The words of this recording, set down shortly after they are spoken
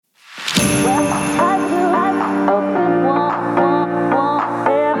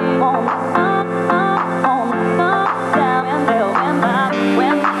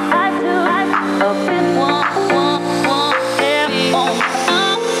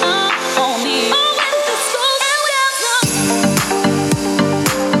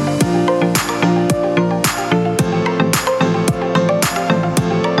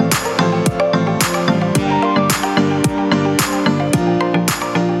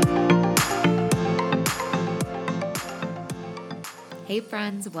Hey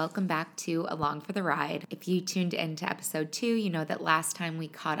friends, welcome back to Along for the Ride. If you tuned into episode 2, you know that last time we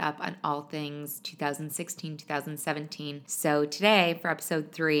caught up on all things 2016, 2017. So today for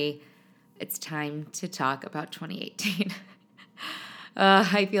episode 3, it's time to talk about 2018.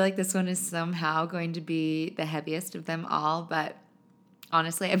 I feel like this one is somehow going to be the heaviest of them all, but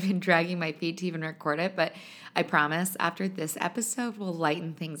honestly, I've been dragging my feet to even record it, but I promise after this episode, we'll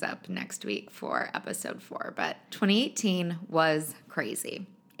lighten things up next week for episode 4. But 2018 was crazy.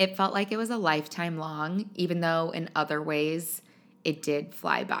 It felt like it was a lifetime long, even though in other ways it did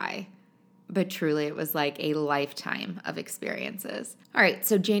fly by. But truly, it was like a lifetime of experiences. All right,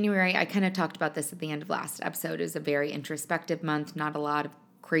 so January, I kind of talked about this at the end of last episode, is a very introspective month, not a lot of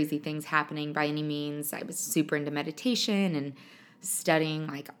crazy things happening by any means. I was super into meditation and studying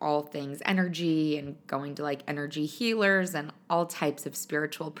like all things energy and going to like energy healers and all types of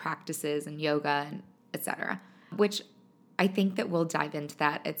spiritual practices and yoga and etc. Which I think that we'll dive into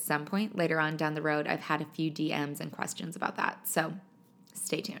that at some point later on down the road. I've had a few DMs and questions about that, so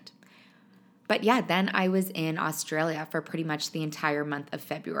stay tuned. But yeah, then I was in Australia for pretty much the entire month of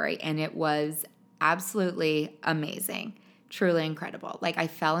February, and it was absolutely amazing. Truly incredible. Like, I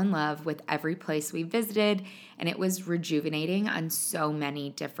fell in love with every place we visited, and it was rejuvenating on so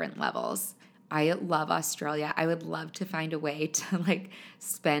many different levels. I love Australia. I would love to find a way to like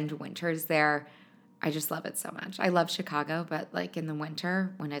spend winters there. I just love it so much. I love Chicago, but like in the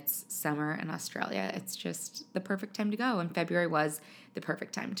winter when it's summer in Australia, it's just the perfect time to go. And February was the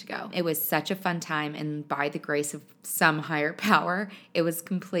perfect time to go. It was such a fun time. And by the grace of some higher power, it was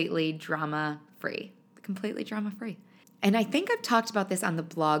completely drama-free. And I think I've talked about this on the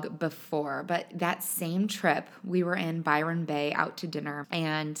blog before, but that same trip, we were in Byron Bay out to dinner,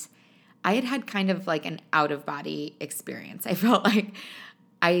 and I had kind of like an out-of-body experience. I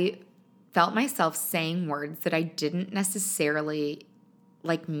felt myself saying words that I didn't necessarily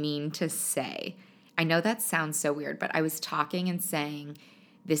like mean to say. I know that sounds so weird, but I was talking and saying,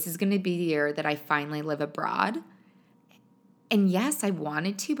 this is going to be the year that I finally live abroad. And yes, I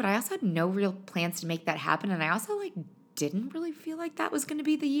wanted to, but I also had no real plans to make that happen. And I also like didn't really feel like that was going to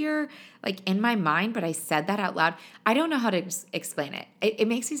be the year, like in my mind, but I said that out loud. I don't know how to explain it. It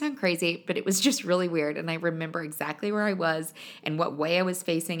makes me sound crazy, but it was just really weird. And I remember exactly where I was and what way I was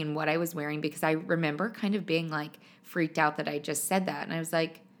facing and what I was wearing, because I remember kind of being like freaked out that I just said that. And I was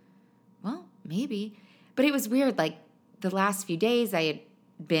like, well, maybe. But it was weird. Like the last few days I had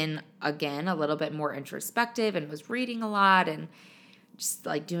been, again, a little bit more introspective and was reading a lot and just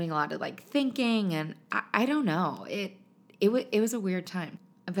like doing a lot of like thinking. And I don't know. It was a weird time.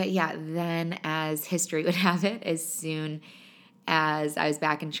 But yeah, then as history would have it, as soon as I was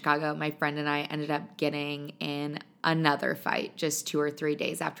back in Chicago, my friend and I ended up getting in another fight just 2 or 3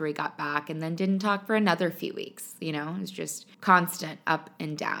 days after we got back, and then didn't talk for another few weeks. You know, it was just constant up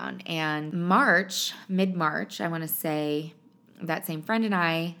and down. And mid-March, I want to say, that same friend and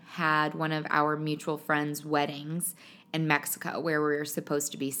I had one of our mutual friends' weddings in Mexico, where we were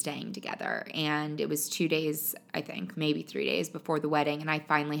supposed to be staying together. And it was 2 days, I think, maybe 3 days before the wedding. And I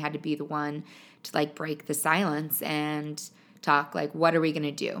finally had to be the one to like break the silence and talk like, what are we going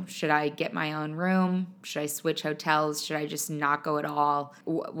to do? Should I get my own room? Should I switch hotels? Should I just not go at all?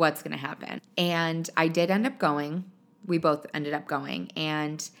 What's going to happen? And I did end up going. We both ended up going.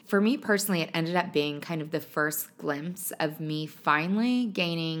 And for me personally, it ended up being kind of the first glimpse of me finally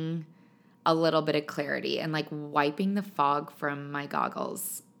gaining a little bit of clarity and like wiping the fog from my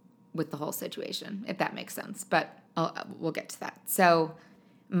goggles with the whole situation, if that makes sense. But we'll get to that. So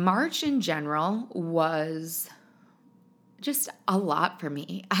March in general was just a lot for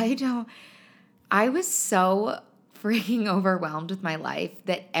me. I was so freaking overwhelmed with my life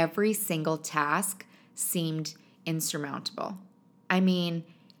that every single task seemed insurmountable. I mean,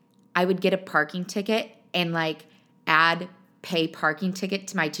 I would get a parking ticket and like add pay parking ticket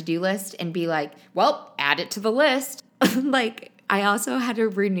to my to-do list and be like, well, add it to the list. Like, I also had to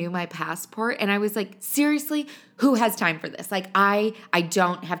renew my passport, and I was like, seriously, who has time for this? Like, I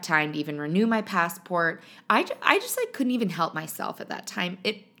don't have time to even renew my passport. I just like couldn't even help myself at that time.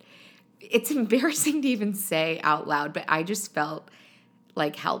 It's embarrassing to even say out loud, but I just felt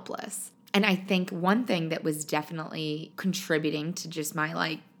like helpless. And I think one thing that was definitely contributing to just my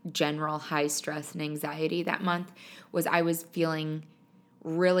like general high stress and anxiety that month was I was feeling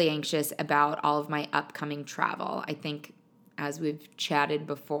really anxious about all of my upcoming travel. I think, as we've chatted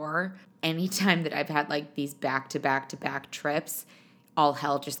before, anytime that I've had like these back-to-back-to-back trips, all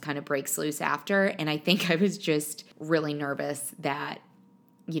hell just kind of breaks loose after. And I think I was just really nervous that,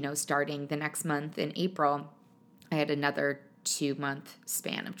 you know, starting the next month in April, I had another 2-month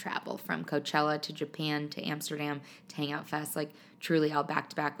span of travel from Coachella to Japan to Amsterdam to Hangout Fest, like truly all back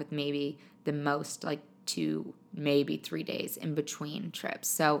to back with maybe the most like 2, maybe 3 days in between trips.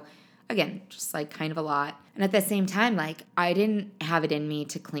 So again, just like kind of a lot. And at the same time, like I didn't have it in me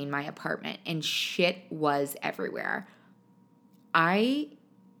to clean my apartment and shit was everywhere. I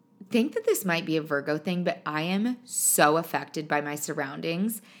think that this might be a Virgo thing, but I am so affected by my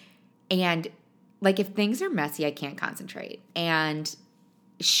surroundings. And like if things are messy, I can't concentrate. And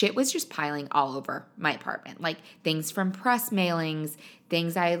shit was just piling all over my apartment. Like things from press mailings,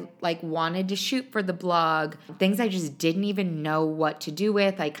 things I like wanted to shoot for the blog, things I just didn't even know what to do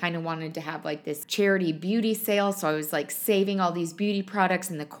with. I kind of wanted to have like this charity beauty sale. So I was like saving all these beauty products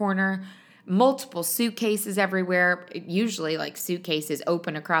in the corner, multiple suitcases everywhere, usually like suitcases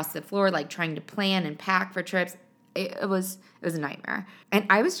open across the floor, like trying to plan and pack for trips. It was a nightmare. And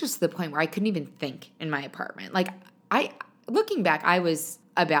I was just to the point where I couldn't even think in my apartment. Like looking back, I was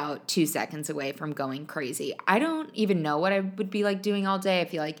about 2 seconds away from going crazy. I don't even know what I would be like doing all day. I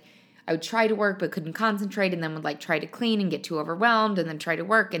feel like I would try to work but couldn't concentrate, and then would like try to clean and get too overwhelmed, and then try to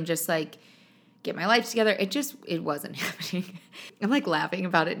work and just like get my life together. It wasn't happening. I'm like laughing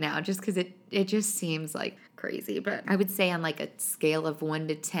about it now just because it just seems like crazy. But I would say on like a scale of 1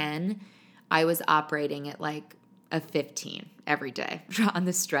 to 10, I was operating at like a 15 every day on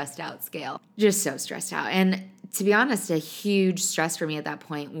the stressed out scale. Just so stressed out. And to be honest, a huge stress for me at that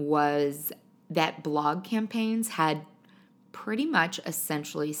point was that blog campaigns had pretty much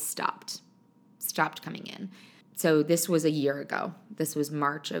essentially stopped coming in. So this was a year ago. This was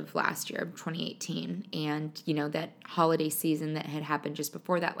March of last year, 2018. And, you know, that holiday season that had happened just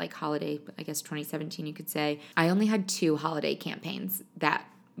before that, like holiday, I guess 2017, you could say, I only had 2 holiday campaigns that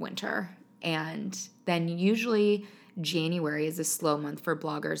winter. And then usually January is a slow month for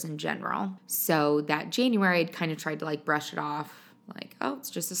bloggers in general. So that January, I'd kind of tried to like brush it off, like, oh, it's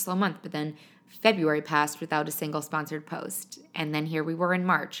just a slow month. But then February passed without a single sponsored post. And then here we were in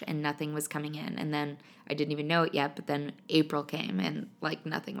March and nothing was coming in. And then I didn't even know it yet, but then April came and like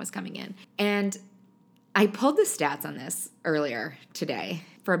nothing was coming in. And I pulled the stats on this earlier today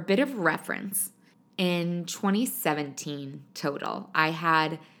for a bit of reference. In 2017 total, I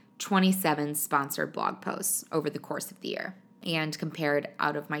had 27 sponsored blog posts over the course of the year. And compared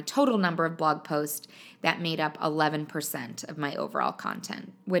out of my total number of blog posts, that made up 11% of my overall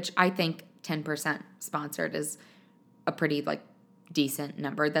content, which I think 10% sponsored is a pretty like decent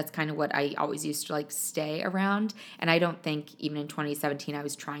number. That's kind of what I always used to like stay around. And I don't think even in 2017 I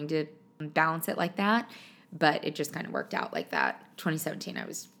was trying to balance it like that, but it just kind of worked out like that. 2017 I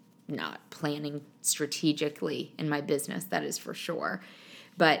was not planning strategically in my business, that is for sure.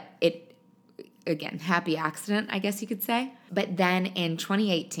 But it, again, happy accident, I guess you could say. But then in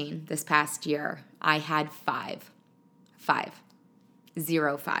 2018, this past year, I had 5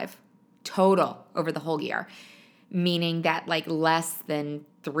 total over the whole year, meaning that like less than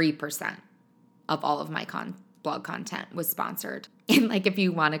 3% of all of my blog content was sponsored. And like if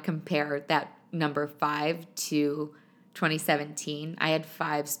you want to compare that number 5 to 2017, I had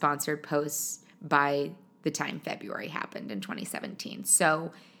 5 sponsored posts by the time February happened in 2017.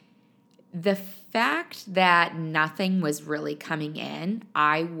 So the fact that nothing was really coming in,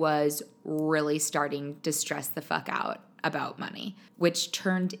 I was really starting to stress the fuck out about money, which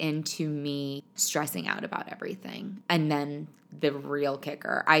turned into me stressing out about everything. And then the real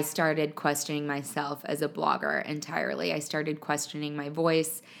kicker, I started questioning myself as a blogger entirely. I started questioning my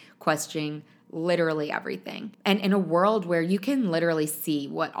voice, questioning literally everything. And in a world where you can literally see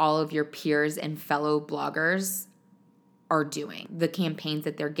what all of your peers and fellow bloggers are doing, the campaigns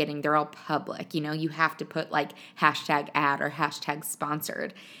that they're getting, they're all public. You know, you have to put like hashtag ad or hashtag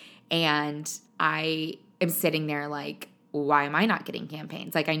sponsored. And I am sitting there like, why am I not getting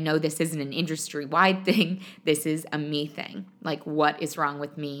campaigns? Like, I know this isn't an industry-wide thing. This is a me thing. Like, what is wrong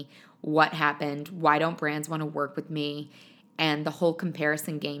with me? What happened? Why don't brands want to work with me? And the whole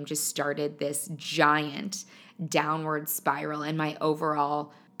comparison game just started this giant downward spiral in my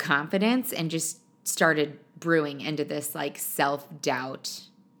overall confidence and just started brewing into this like self-doubt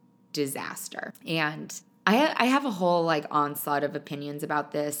disaster. And I have a whole like onslaught of opinions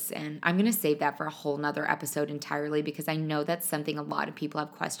about this, and I'm going to save that for a whole nother episode entirely because I know that's something a lot of people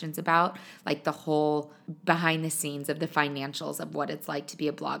have questions about, like the whole behind the scenes of the financials of what it's like to be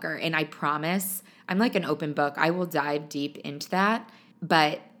a blogger. And I promise, I'm like an open book. I will dive deep into that,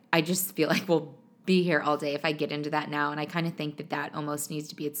 but I just feel like we'll be here all day if I get into that now, and I kind of think that that almost needs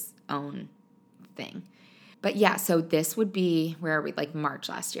to be its own thing. But yeah, so this would be, where are we, like March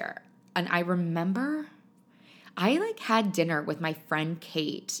last year. And I remember I like had dinner with my friend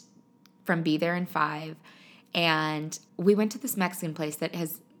Kate from Be There in 5, And we went to this Mexican place that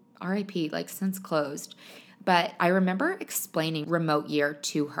has RIP, like since closed. But I remember explaining remote year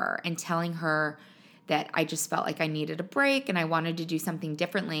to her and telling her that I just felt like I needed a break and I wanted to do something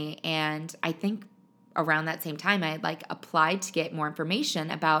differently. And I think around that same time, I had like applied to get more information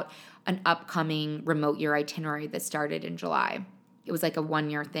about an upcoming remote year itinerary that started in July. It was like a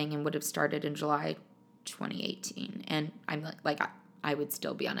 1-year thing and would have started in July 2018. And I'm like I would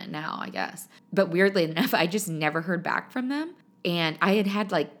still be on it now, I guess. But weirdly enough, I just never heard back from them. And I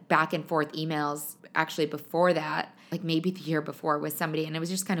had like back and forth emails actually before that, like maybe the year before with somebody. And it was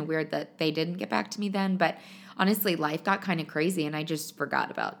just kind of weird that they didn't get back to me then. But honestly, life got kind of crazy and I just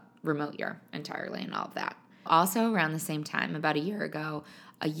forgot about remote year entirely and all of that. Also around the same time, about a year ago,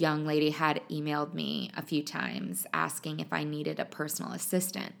 a young lady had emailed me a few times asking if I needed a personal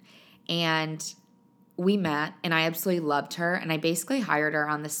assistant. And we met and I absolutely loved her. And I basically hired her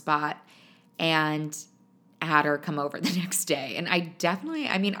on the spot and had her come over the next day. And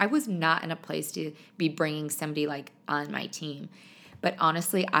I was not in a place to be bringing somebody like on my team. But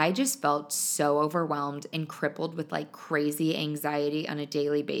honestly, I just felt so overwhelmed and crippled with like crazy anxiety on a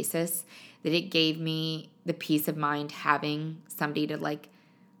daily basis that it gave me the peace of mind having somebody to like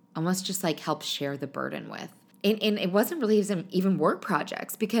almost just like help share the burden with. And it wasn't really even work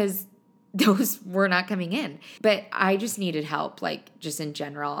projects because those were not coming in. But I just needed help, like just in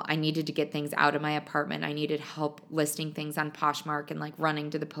general. I needed to get things out of my apartment. I needed help listing things on Poshmark and like running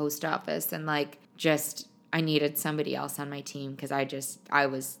to the post office and like just I needed somebody else on my team because I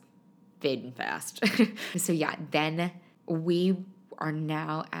was fading fast. So yeah, then we are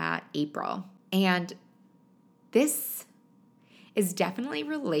now at April. And this is definitely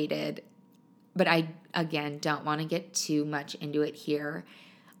related, but I, again, don't want to get too much into it here.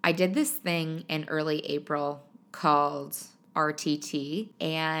 I did this thing in early April called RTT,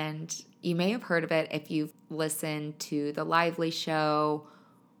 and you may have heard of it if you've listened to The Lively Show,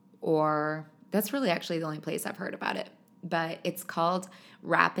 or that's really actually the only place I've heard about it. But it's called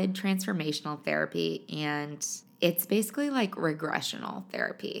Rapid Transformational Therapy, and it's basically like regressional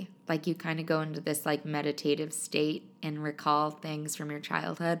therapy. Like you kind of go into this like meditative state and recall things from your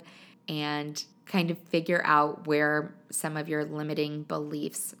childhood and kind of figure out where some of your limiting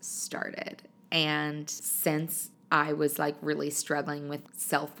beliefs started. And since I was like really struggling with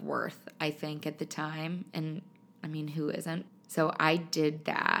self-worth, I think at the time, and I mean, who isn't? So I did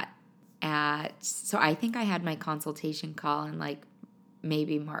that so I think I had my consultation call in like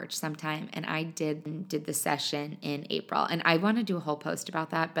maybe March sometime, and I did the session in April. And I want to do a whole post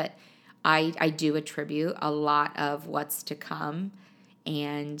about that, but I do attribute a lot of what's to come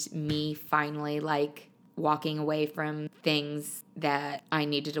and me finally like walking away from things that I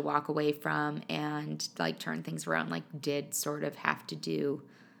needed to walk away from and like turn things around, like did sort of have to do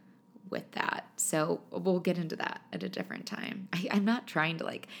with that. So we'll get into that at a different time. I'm not trying to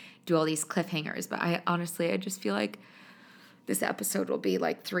like do all these cliffhangers, but I just feel like this episode will be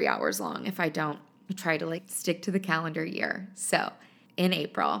like 3 hours long if I don't try to like stick to the calendar year. So in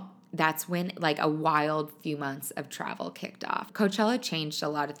April, that's when like a wild few months of travel kicked off. Coachella changed a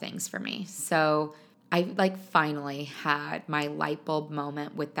lot of things for me. So I like finally had my light bulb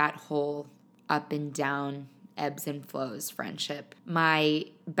moment with that whole up and down, ebbs and flows friendship. My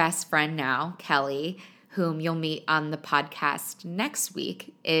best friend now, Kelly, whom you'll meet on the podcast next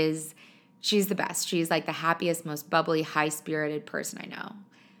week, she's the best. She's like the happiest, most bubbly, high-spirited person I know.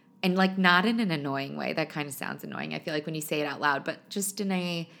 And like not in an annoying way. That kind of sounds annoying, I feel like, when you say it out loud, but just in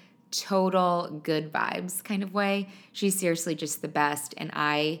a total good vibes kind of way. She's seriously just the best. And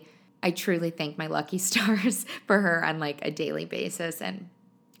I truly thank my lucky stars for her on like a daily basis. And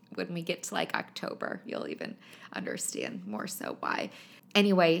when we get to like October, you'll even understand more so why.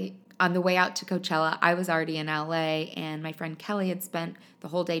 Anyway, on the way out to Coachella, I was already in LA, and my friend Kelly had spent the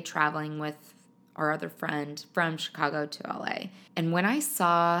whole day traveling with our other friend from Chicago to LA. And when I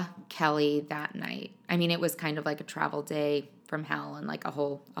saw Kelly that night, I mean, it was kind of like a travel day from hell and like a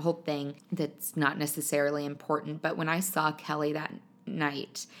whole thing that's not necessarily important. But when I saw Kelly that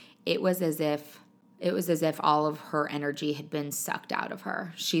night, it was as if all of her energy had been sucked out of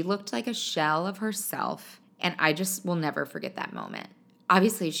her. She looked like a shell of herself, and I just will never forget that moment.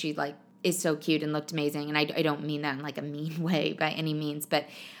 Obviously, she like is so cute and looked amazing, and I don't mean that in like a mean way by any means, but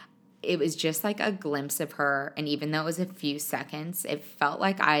it was just like a glimpse of her, and even though it was a few seconds, it felt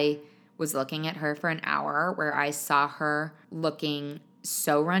like I was looking at her for an hour, where I saw her looking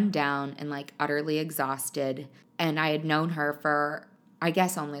so run down and like utterly exhausted. And I had known her for, I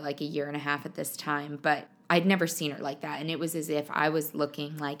guess, only like a year and a half at this time, but I'd never seen her like that. And it was as if I was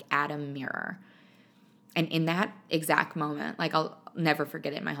looking like at a mirror. And in that exact moment, like never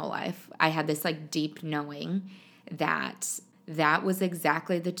forget it in my whole life. I had this like deep knowing that that was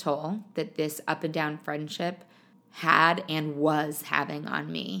exactly the toll that this up and down friendship had and was having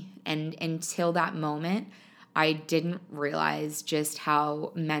on me. And until that moment, I didn't realize just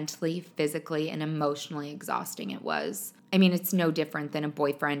how mentally, physically, and emotionally exhausting it was. I mean, it's no different than a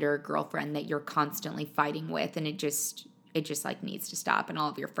boyfriend or a girlfriend that you're constantly fighting with, and it just like needs to stop. And all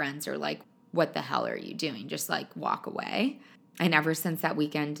of your friends are like, what the hell are you doing? Just like walk away. And ever since that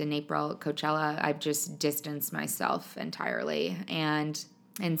weekend in April at Coachella, I've just distanced myself entirely. And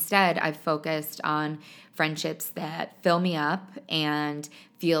instead, I've focused on friendships that fill me up and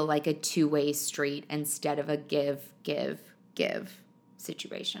feel like a two-way street instead of a give, give, give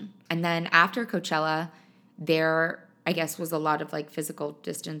situation. And then after Coachella, there, I guess, was a lot of like physical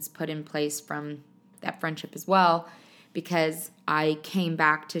distance put in place from that friendship as well, because I came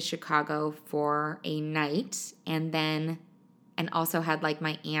back to Chicago for a night and also had like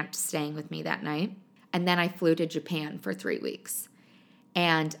my aunt staying with me that night. And then I flew to Japan for 3 weeks.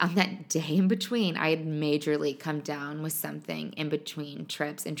 And on that day in between, I had majorly come down with something in between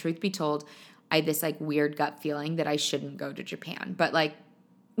trips. And truth be told, I had this like weird gut feeling that I shouldn't go to Japan. But like,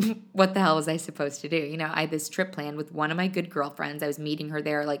 what the hell was I supposed to do? You know, I had this trip planned with one of my good girlfriends. I was meeting her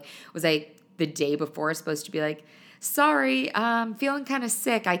there. Like, was I the day before supposed to be like, sorry, I'm feeling kind of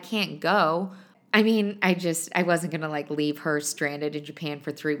sick. I can't go. I mean, I wasn't going to like leave her stranded in Japan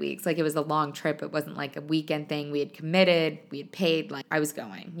for 3 weeks. Like, it was a long trip. It wasn't like a weekend thing. We had committed, we had paid, like I was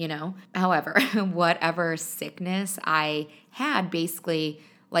going, you know? However, whatever sickness I had basically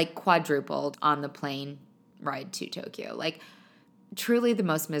like quadrupled on the plane ride to Tokyo. Like, truly the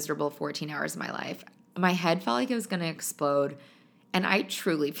most miserable 14 hours of my life. My head felt like it was going to explode. And I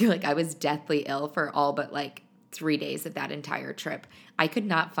truly feel like I was deathly ill for all but like 3 days of that entire trip. I could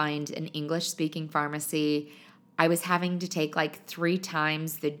not find an English-speaking pharmacy. I was having to take like 3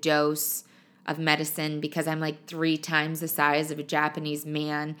 times the dose of medicine because I'm like 3 times the size of a Japanese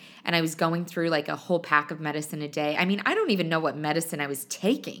man, and I was going through like a whole pack of medicine a day. I mean, I don't even know what medicine I was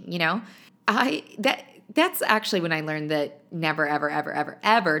taking, you know? That's actually when I learned that never, ever, ever, ever,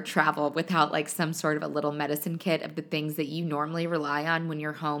 ever travel without like some sort of a little medicine kit of the things that you normally rely on when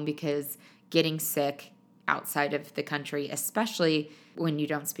you're home, because getting sick outside of the country, especially when you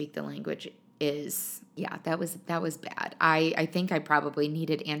don't speak the language, that was bad. I think I probably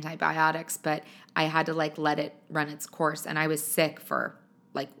needed antibiotics, but I had to like let it run its course, and I was sick for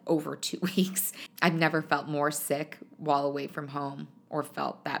like over 2 weeks. I've never felt more sick while away from home or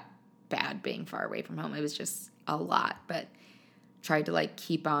felt that bad being far away from home. It was just a lot, but tried to like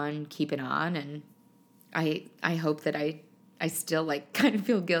keep it on, and I hope that I still like kind of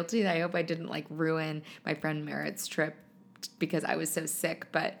feel guilty. I hope I didn't like ruin my friend Merritt's trip because I was so sick,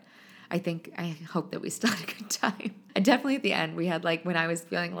 but I hope that we still had a good time. And definitely at the end, we had like, when I was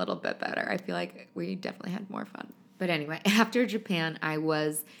feeling a little bit better, I feel like we definitely had more fun. But anyway, after Japan, I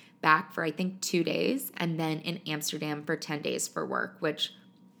was back for I think 2 days, and then in Amsterdam for 10 days for work, which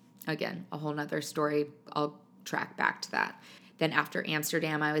again, a whole nother story. I'll track back to that. Then after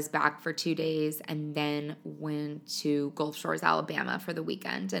Amsterdam, I was back for 2 days and then went to Gulf Shores, Alabama for the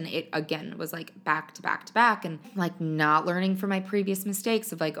weekend. And it, again, was like back to back to back, and like not learning from my previous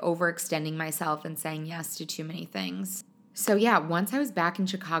mistakes of like overextending myself and saying yes to too many things. So yeah, once I was back in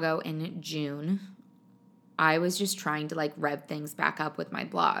Chicago in June, I was just trying to like rev things back up with my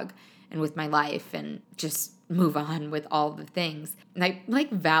blog and with my life and just move on with all the things. And I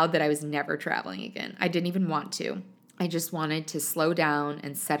like vowed that I was never traveling again. I didn't even want to. I just wanted to slow down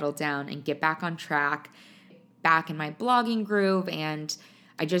and settle down and get back on track, back in my blogging groove. And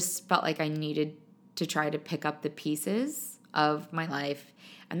I just felt like I needed to try to pick up the pieces of my life.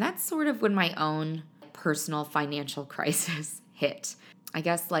 And that's sort of when my own personal financial crisis hit. I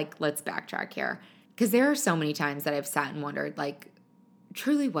guess like, let's backtrack here, because there are so many times that I've sat and wondered, like,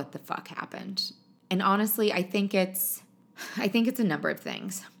 truly what the fuck happened? And honestly, I think it's a number of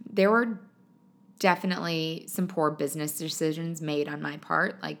things. There were definitely some poor business decisions made on my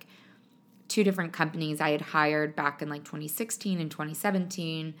part, like 2 different companies I had hired back in like 2016 and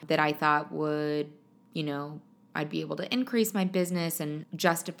 2017 that I thought would, you know, I'd be able to increase my business and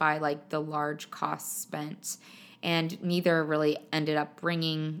justify like the large costs spent. And neither really ended up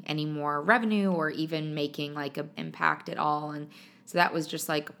bringing any more revenue or even making like an impact at all. And so that was just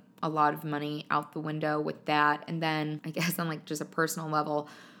like a lot of money out the window with that. And then I guess on like just a personal level,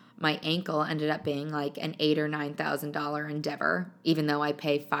 my ankle ended up being like an $8,000 or $9,000 endeavor, even though I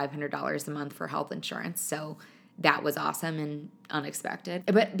pay $500 a month for health insurance. So that was awesome and unexpected.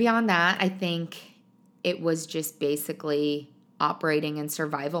 But beyond that, I think it was just basically operating in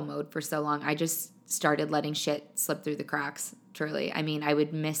survival mode for so long, I just started letting shit slip through the cracks, truly. I mean, I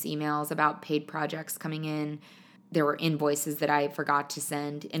would miss emails about paid projects coming in. There were invoices that I forgot to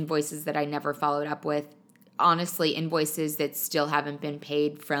send, invoices that I never followed up with. Honestly, invoices that still haven't been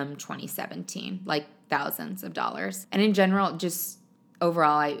paid from 2017, like thousands of dollars. And in general, just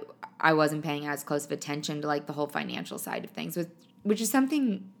overall, I wasn't paying as close of attention to like the whole financial side of things, which is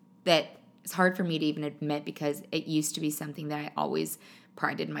something that is hard for me to even admit because it used to be something that I always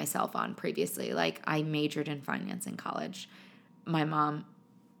prided myself on previously. Like I majored in finance in college. My mom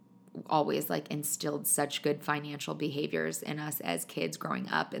always like instilled such good financial behaviors in us as kids growing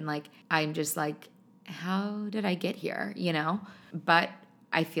up. And like, I'm just like, how did I get here? But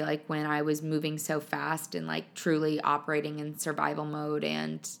I feel like when I was moving so fast and like truly operating in survival mode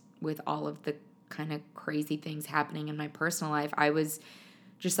and with all of the kind of crazy things happening in my personal life, I was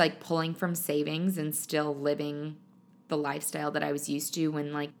just like pulling from savings and still living the lifestyle that I was used to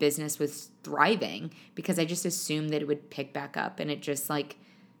when like business was thriving because I just assumed that it would pick back up and it just like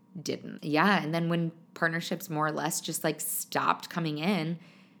didn't. Yeah. And then when partnerships more or less just like stopped coming in,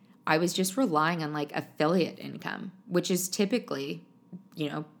 I was just relying on like affiliate income, which is typically,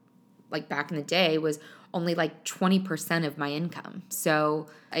 like back in the day was only like 20% of my income. So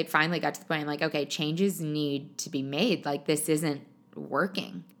I finally got to the point I'm like, okay, changes need to be made. Like this isn't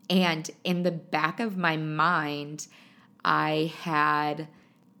working. And in the back of my mind, I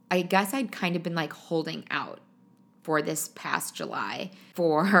guess I'd kind of been like holding out for this past July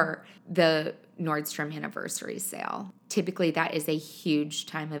for the Nordstrom anniversary sale. Typically, that is a huge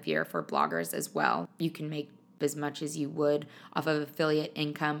time of year for bloggers as well. You can make as much as you would off of affiliate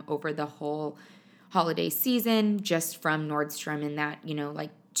income over the whole holiday season just from Nordstrom in that, like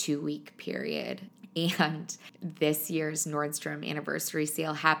 2-week period. And this year's Nordstrom anniversary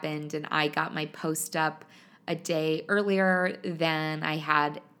sale happened and I got my post up a day earlier than I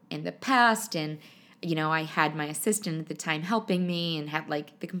had in the past. And I had my assistant at the time helping me and had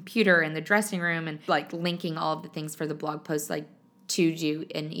like the computer in the dressing room and like linking all of the things for the blog post like to do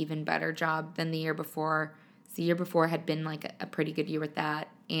an even better job than the year before. So the year before had been like a pretty good year with that.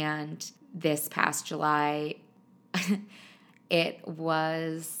 And this past July, it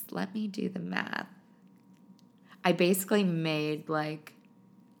was, let me do the math. I basically made like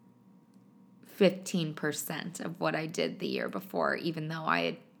 15% of what I did the year before, even though I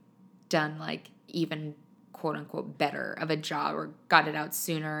had done like even quote unquote better of a job or got it out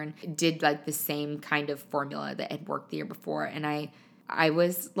sooner and did like the same kind of formula that had worked the year before. And I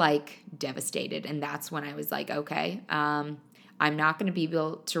was like devastated. And that's when I was like, okay, I'm not going to be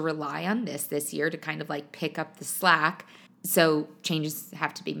able to rely on this year to kind of like pick up the slack. So changes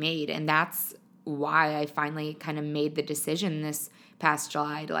have to be made. And that's why I finally kind of made the decision this past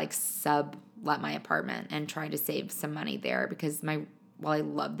July to like sublet my apartment and try to save some money there because while I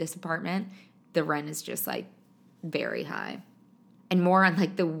love this apartment, the rent is just like very high. And more on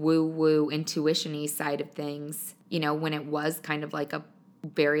like the woo-woo intuition-y side of things, when it was kind of like a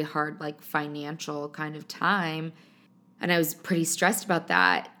very hard like financial kind of time and I was pretty stressed about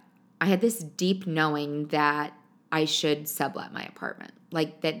that, I had this deep knowing that I should sublet my apartment.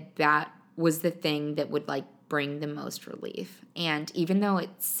 Like that was the thing that would like bring the most relief. And even though it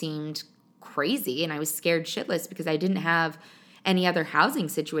seemed crazy and I was scared shitless because I didn't have any other housing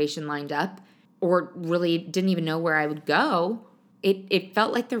situation lined up or really didn't even know where I would go, it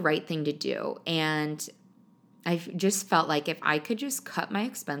felt like the right thing to do. And I just felt like if I could just cut my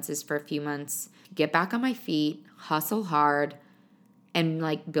expenses for a few months, get back on my feet, hustle hard, and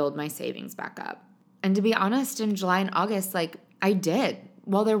like build my savings back up. And to be honest, in July and August, like I did.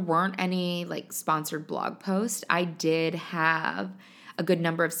 While there weren't any like sponsored blog posts, I did have a good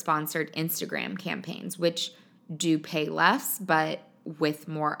number of sponsored Instagram campaigns, which do pay less, but with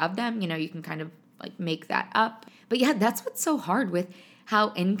more of them, you can kind of like make that up. But yeah, that's what's so hard with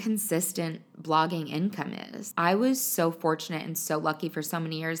how inconsistent blogging income is. I was so fortunate and so lucky for so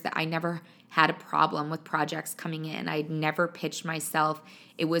many years that I never had a problem with projects coming in. I'd never pitched myself.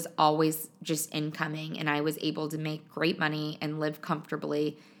 It was always just incoming and I was able to make great money and live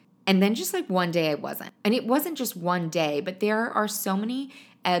comfortably. And then just like one day I wasn't. And it wasn't just one day, but there are so many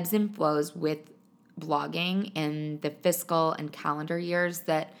ebbs and flows with blogging in the fiscal and calendar years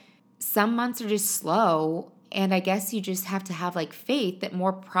that some months are just slow. And I guess you just have to have like faith that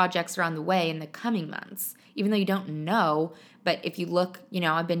more projects are on the way in the coming months, even though you don't know. But if you look,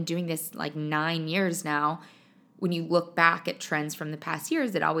 I've been doing this like 9 years now. When you look back at trends from the past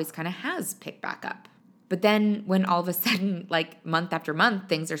years, it always kind of has picked back up. But then when all of a sudden, like month after month,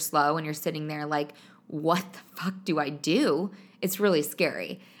 things are slow and you're sitting there like, what the fuck do I do? It's really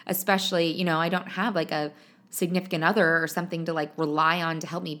scary. Especially, I don't have like a significant other or something to like rely on to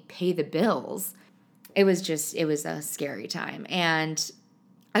help me pay the bills. It was a scary time. And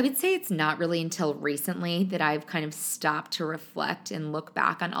I would say it's not really until recently that I've kind of stopped to reflect and look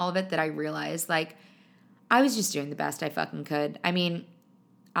back on all of it that I realized like I was just doing the best I fucking could. I mean,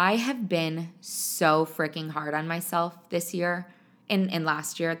 I have been so freaking hard on myself this year and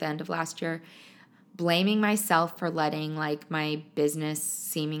last year, at the end of last year, blaming myself for letting like my business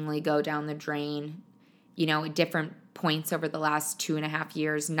seemingly go down the drain, at different points over the last 2.5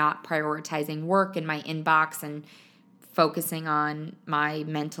 years, not prioritizing work in my inbox and focusing on my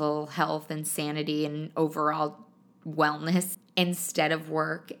mental health and sanity and overall wellness instead of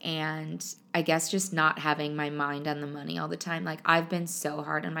work. And I guess just not having my mind on the money all the time. Like I've been so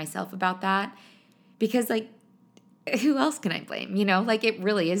hard on myself about that because like who else can I blame? Like it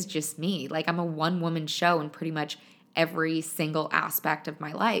really is just me. Like I'm a one-woman show in pretty much every single aspect of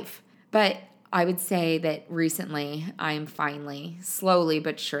my life. But I would say that recently I'm finally, slowly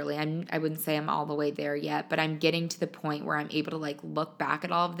but surely, I wouldn't say I'm all the way there yet, but I'm getting to the point where I'm able to like look back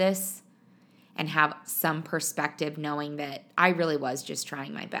at all of this and have some perspective knowing that I really was just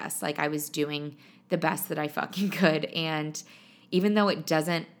trying my best. Like I was doing the best that I fucking could. And even though it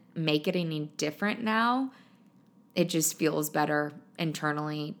doesn't make it any different now, it just feels better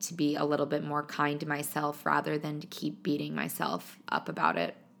internally to be a little bit more kind to myself rather than to keep beating myself up about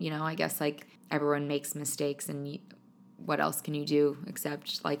it. I guess like everyone makes mistakes and what else can you do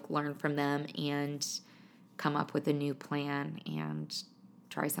except like learn from them and come up with a new plan and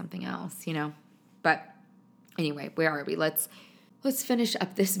try something else, But anyway, where are we? Let's finish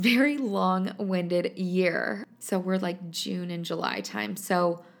up this very long-winded year. So we're like June and July time.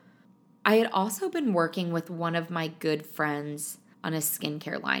 So I had also been working with one of my good friends on a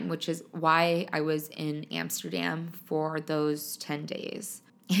skincare line, which is why I was in Amsterdam for those 10 days.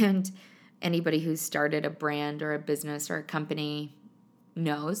 And anybody who's started a brand or a business or a company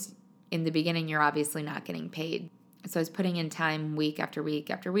knows in the beginning you're obviously not getting paid. So I was putting in time week after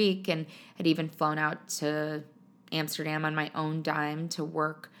week after week and had even flown out to Amsterdam on my own dime to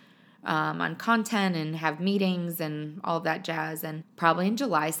work on content and have meetings and all of that jazz. And probably in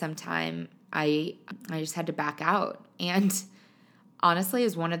July sometime, I just had to back out. And honestly, it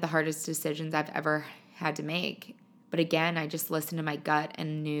was one of the hardest decisions I've ever had to make. But again, I just listened to my gut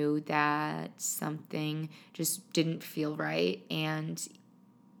and knew that something just didn't feel right. And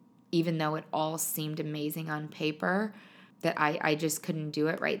even though it all seemed amazing on paper, that I just couldn't do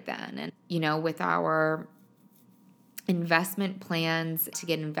it right then. And, with our investment plans to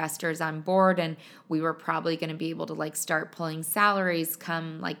get investors on board, and we were probably going to be able to like start pulling salaries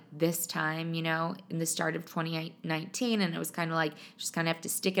come like this time, in the start of 2019. And it was kind of like, just kind of have to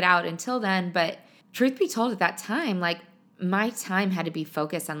stick it out until then. But truth be told, at that time, like my time had to be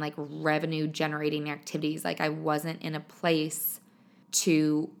focused on like revenue generating activities. Like I wasn't in a place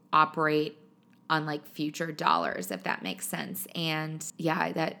to operate on like future dollars, if that makes sense. And yeah,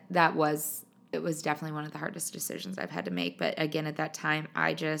 it was definitely one of the hardest decisions I've had to make. But again, at that time,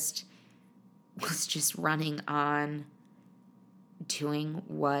 I just was just running on doing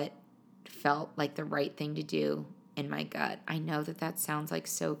what felt like the right thing to do in my gut. I know that sounds like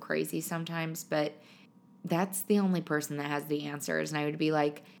so crazy sometimes, but that's the only person that has the answers. And I would be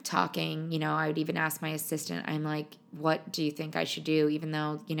like talking, I would even ask my assistant, I'm like, what do you think I should do? Even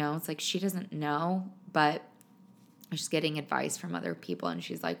though, it's like she doesn't know, but I'm just getting advice from other people. And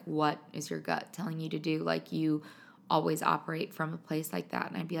she's like, what is your gut telling you to do? Like you always operate from a place like that.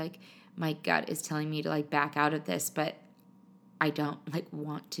 And I'd be like, my gut is telling me to like back out of this, but I don't like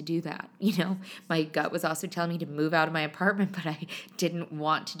want to do that. My gut was also telling me to move out of my apartment, but I didn't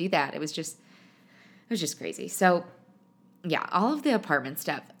want to do that. It was just crazy. So yeah, all of the apartment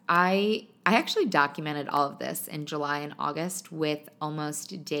stuff. I actually documented all of this in July and August with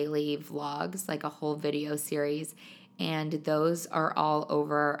almost daily vlogs, like a whole video series. And those are all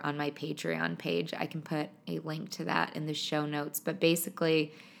over on my Patreon page. I can put a link to that in the show notes. But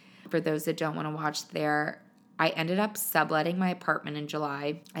basically, for those that don't want to watch there, I ended up subletting my apartment in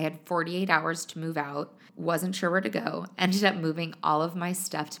July. I had 48 hours to move out. Wasn't sure where to go. Ended up moving all of my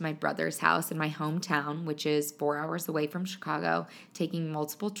stuff to my brother's house in my hometown, which is 4 hours away from Chicago, taking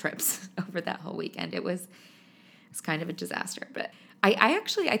multiple trips over that whole weekend. It's kind of a disaster. But I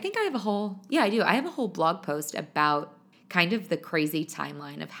think I have I do. I have a whole blog post about kind of the crazy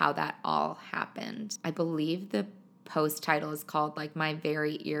timeline of how that all happened. I believe the post title is called like My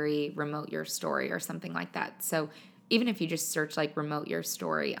Very Eerie Remote Your Story or something like that. So even if you just search like Remote Your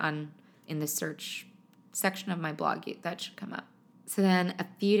Story in the search section of my blog, that should come up. So then a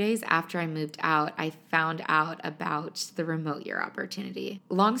few days after I moved out, I found out about the remote year opportunity.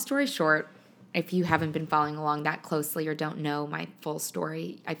 Long story short, if you haven't been following along that closely or don't know my full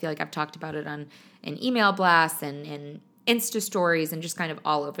story, I feel like I've talked about it on an email blast and Insta stories and just kind of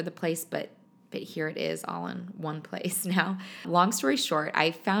all over the place, but here it is all in one place now. Long story short,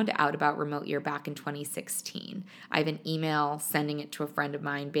 I found out about Remote Year back in 2016. I have an email sending it to a friend of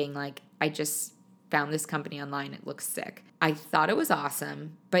mine being like, I just found this company online. It looks sick. I thought it was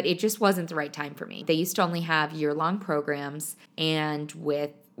awesome, but it just wasn't the right time for me. They used to only have year-long programs, and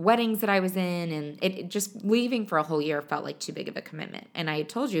with weddings that I was in, and it just leaving for a whole year felt like too big of a commitment. And I had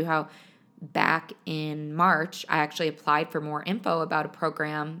told you how back in March, I actually applied for more info about a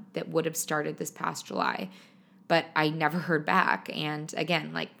program that would have started this past July, but I never heard back. And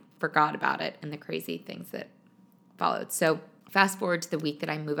again, like forgot about it and the crazy things that followed. So fast forward to the week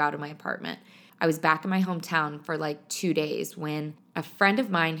that I move out of my apartment. I was back in my hometown for like 2 days when a friend of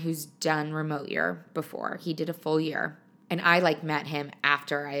mine who's done Remote Year before, he did a full year. And I like met him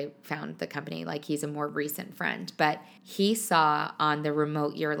after I found the company, like he's a more recent friend, but he saw on the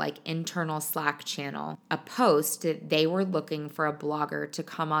Remote Year like internal Slack channel a post that they were looking for a blogger to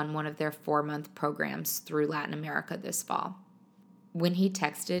come on one of their 4-month programs through Latin America this fall. When he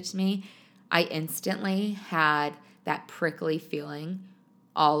texted me, I instantly had that prickly feeling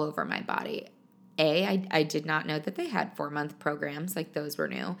all over my body. I did not know that they had 4-month programs, like those were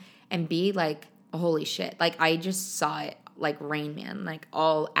new. And B, like, holy shit. Like I just saw it like Rain Man, like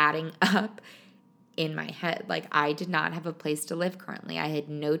all adding up in my head. Like I did not have a place to live currently. I had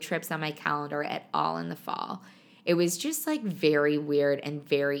no trips on my calendar at all in the fall. It was just like very weird and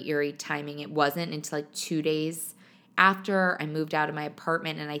very eerie timing. It wasn't until like 2 days after I moved out of my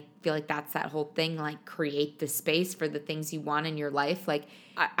apartment, and I feel like that's that whole thing, like create the space for the things you want in your life. Like,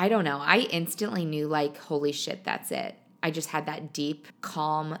 I don't know. I instantly knew like, holy shit, that's it. I just had that deep,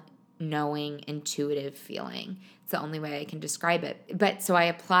 calm, knowing, intuitive feeling. It's the only way I can describe it. But so I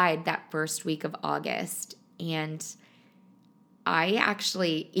applied that first week of August, and I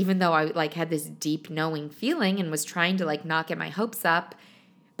actually, even though I like had this deep knowing feeling and was trying to like not get my hopes up,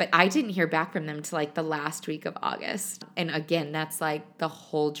 but I didn't hear back from them till like the last week of August. And again, that's like the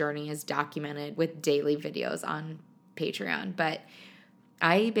whole journey is documented with daily videos on Patreon. But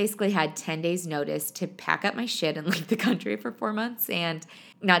I basically had 10 days notice to pack up my shit and leave the country for 4 months. And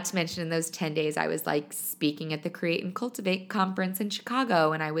not to mention in those 10 days, I was like speaking at the Create and Cultivate conference in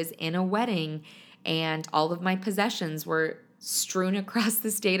Chicago, and I was in a wedding, and all of my possessions were strewn across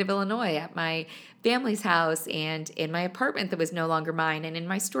the state of Illinois at my family's house and in my apartment that was no longer mine and in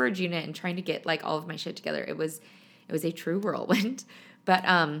my storage unit, and trying to get like all of my shit together. It was a true whirlwind. But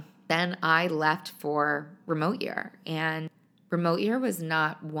then I left for Remote Year, and Remote Year was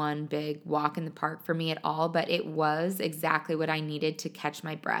not one big walk in the park for me at all, but it was exactly what I needed to catch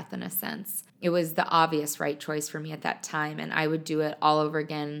my breath in a sense. It was the obvious right choice for me at that time, and I would do it all over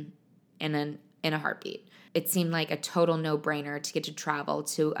again in a heartbeat. It seemed like a total no-brainer to get to travel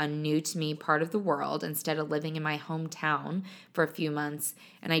to a new-to-me part of the world instead of living in my hometown for a few months,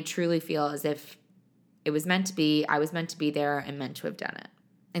 and I truly feel as if it was meant to be, I was meant to be there and meant to have done it.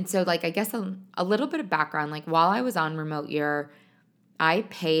 And so, like, I guess a little bit of background, like, while I was on Remote Year, I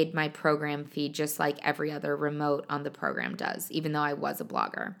paid my program fee just like every other remote on the program does, even though I was a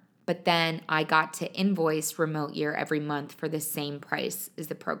blogger. But then I got to invoice Remote Year every month for the same price as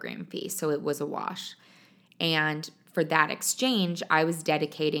the program fee, so it was a wash. And for that exchange, I was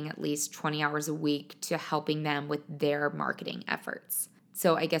dedicating at least 20 hours a week to helping them with their marketing efforts.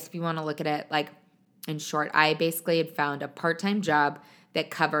 So I guess if you want to look at it, like, in short, I basically had found a part-time job that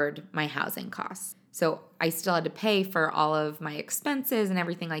covered my housing costs. So I still had to pay for all of my expenses and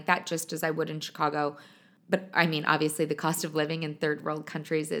everything like that, just as I would in Chicago. But I mean, obviously the cost of living in third world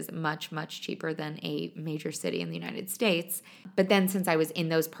countries is much, much cheaper than a major city in the United States. But then since I was in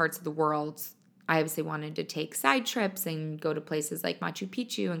those parts of the world, I obviously wanted to take side trips and go to places like Machu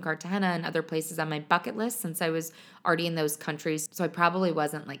Picchu and Cartagena and other places on my bucket list since I was already in those countries. So I probably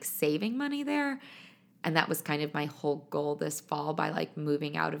wasn't like saving money there. And that was kind of my whole goal this fall by like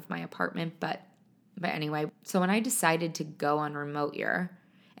moving out of my apartment. But anyway, so when I decided to go on Remote Year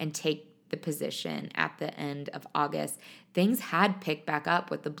and take the position at the end of August, things had picked back up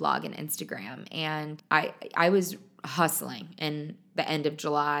with the blog and Instagram. And I was hustling in the end of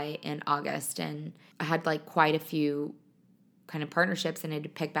July and August, and I had like quite a few kind of partnerships and it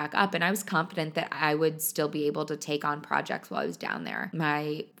had picked back up, and I was confident that I would still be able to take on projects while I was down there.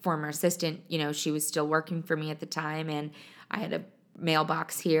 My former assistant, she was still working for me at the time, and I had a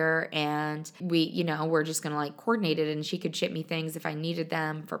mailbox here, and we, we're just going to like coordinate it, and she could ship me things if I needed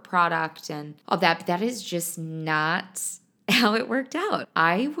them for product and all that. But that is just not how it worked out.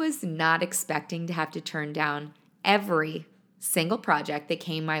 I was not expecting to have to turn down every single project that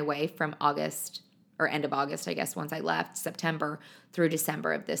came my way from August or end of August, I guess, once I left, September through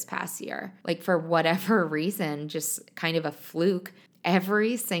December of this past year. Like for whatever reason, just kind of a fluke,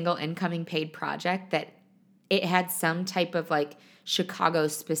 every single incoming paid project that it had some type of like Chicago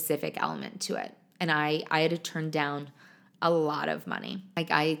specific element to it. And I had to turn down a lot of money. Like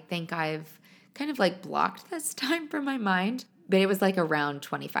I think I've kind of like blocked this time from my mind, but it was like around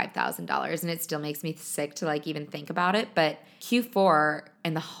 $25,000 and it still makes me sick to like even think about it. But Q4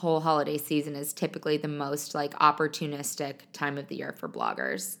 and the whole holiday season is typically the most like opportunistic time of the year for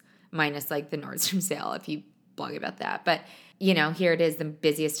bloggers, minus like the Nordstrom sale if you blog about that. But here it is, the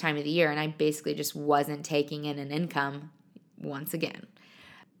busiest time of the year, and I basically just wasn't taking in an income once again.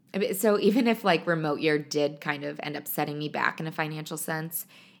 So even if like remote year did kind of end up setting me back in a financial sense,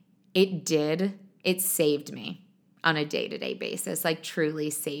 it saved me on a day-to-day basis, like truly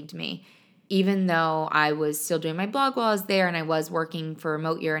saved me. Even though I was still doing my blog while I was there and I was working for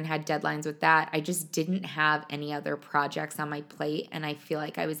remote year and had deadlines with that, I just didn't have any other projects on my plate, and I feel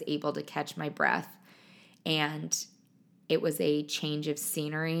like I was able to catch my breath. And it was a change of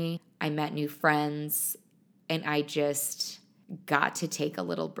scenery. I met new friends, and I just got to take a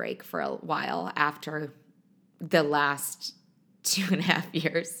little break for a while after the last 2.5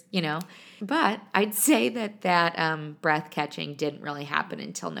 years, But I'd say that breath catching didn't really happen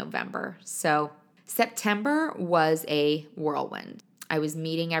until November. So September was a whirlwind. I was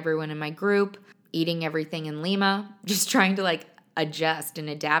meeting everyone in my group, eating everything in Lima, just trying to like adjust and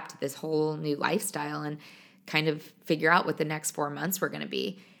adapt to this whole new lifestyle and kind of figure out what the next 4 months were going to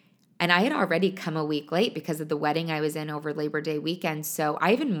be. And I had already come a week late because of the wedding I was in over Labor Day weekend. So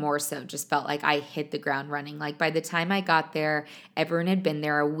I even more so just felt like I hit the ground running. Like by the time I got there, everyone had been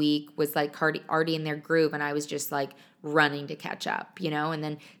there a week, was like already in their groove. And I was just like running to catch up, And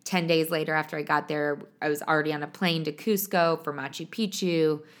then 10 days later after I got there, I was already on a plane to Cusco for Machu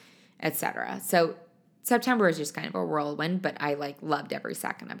Picchu, etc. So September was just kind of a whirlwind, but I like loved every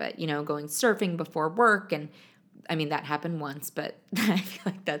second of it, going surfing before work. And I mean, that happened once, but I feel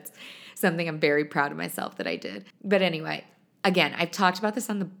like that's something I'm very proud of myself that I did. But anyway, again, I've talked about this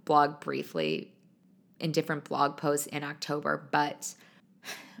on the blog briefly in different blog posts in October, but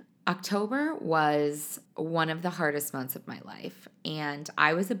October was one of the hardest months of my life. And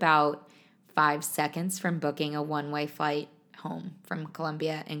I was about 5 seconds from booking a one-way flight home from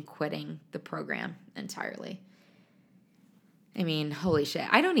Colombia and quitting the program entirely. I mean, holy shit.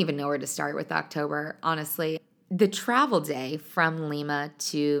 I don't even know where to start with October, honestly. The travel day from Lima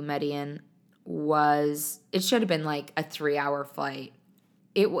to Medellin it should have been like a 3-hour flight.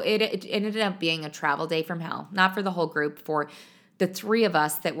 It ended up being a travel day from hell, not for the whole group, for the 3 of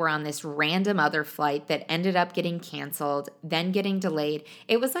us that were on this random other flight that ended up getting canceled, then getting delayed.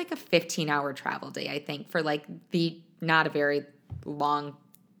 It was like a 15-hour travel day, I think, for like the not a very long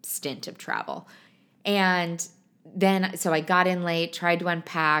stint of travel. And then, so I got in late, tried to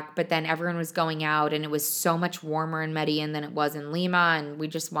unpack, but then everyone was going out and it was so much warmer in Medellin than it was in Lima. And we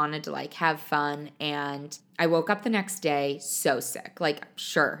just wanted to like have fun. And I woke up the next day so sick. Like,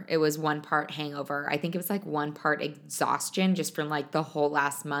 sure, it was 1 part hangover. I think it was like 1 part exhaustion just from like the whole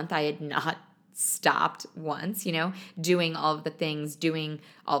last month. I had not stopped once, doing all of the things, doing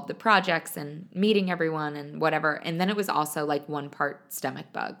all of the projects and meeting everyone and whatever. And then it was also like 1 part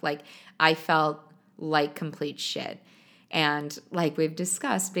stomach bug. Like I felt like complete shit. And like we've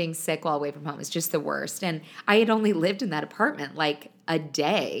discussed, being sick while away from home is just the worst. And I had only lived in that apartment like a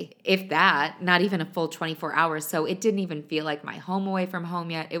day, if that, not even a full 24 hours. So it didn't even feel like my home away from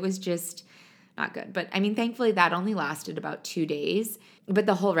home yet. It was just not good. But I mean, thankfully that only lasted about 2 days. But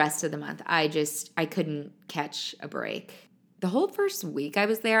the whole rest of the month, I couldn't catch a break. The whole first week I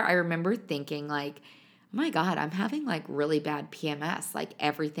was there, I remember thinking like, oh my God, I'm having like really bad PMS. Like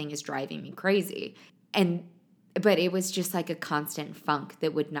everything is driving me crazy. But it was just like a constant funk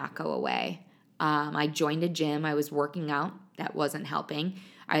that would not go away. I joined a gym. I was working out. That wasn't helping.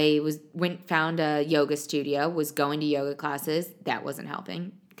 I found a yoga studio, was going to yoga classes. That wasn't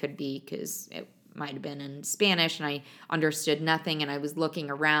helping. Could be because it might have been in Spanish and I understood nothing, and I was looking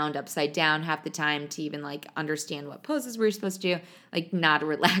around upside down half the time to even like understand what poses we were supposed to do. Like not a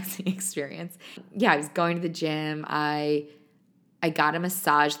relaxing experience. Yeah, I was going to the gym. I got a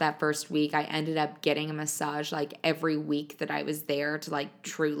massage that first week. I ended up getting a massage like every week that I was there to like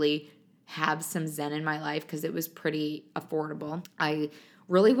truly have some zen in my life because it was pretty affordable. I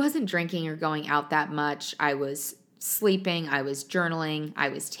really wasn't drinking or going out that much. I was sleeping. I was journaling. I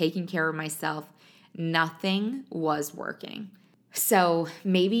was taking care of myself. Nothing was working. So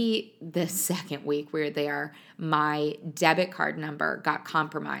maybe the second week we were there, my debit card number got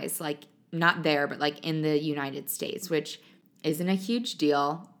compromised, like not there, but like in the United States, which Isn't a huge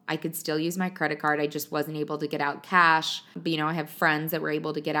deal. I could still use my credit card. I just wasn't able to get out cash. But, I have friends that were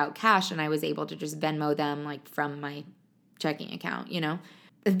able to get out cash, and I was able to just Venmo them like from my checking account.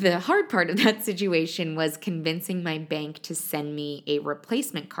 The hard part of that situation was convincing my bank to send me a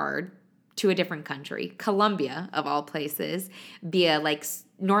replacement card to a different country, Colombia of all places, via like,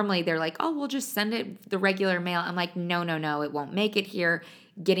 normally they're like, oh, we'll just send it the regular mail. I'm like, no, it won't make it here.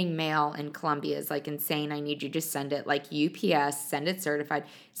 Getting mail in Colombia is like insane. I need you to send it like UPS, send it certified.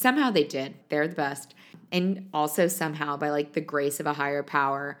 Somehow they did. They're the best. And also somehow by like the grace of a higher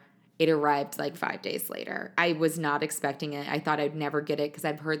power, it arrived like 5 days later. I was not expecting it. I thought I'd never get it because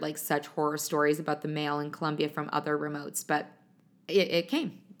I've heard like such horror stories about the mail in Colombia from other remotes, but it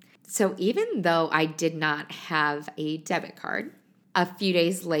came. So even though I did not have a debit card, a few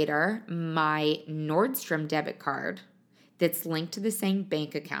days later, my Nordstrom debit card that's linked to the same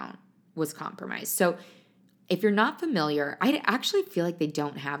bank account was compromised. So if you're not familiar, I actually feel like they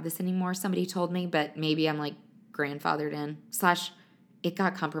don't have this anymore. Somebody told me, but maybe I'm like grandfathered in / it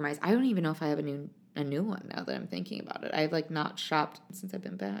got compromised. I don't even know if I have a new one now that I'm thinking about it. I've like not shopped since I've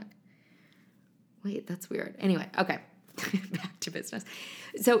been back. Wait, that's weird. Anyway, okay. Back to business.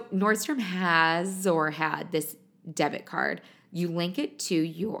 So Nordstrom has or had this debit card. You link it to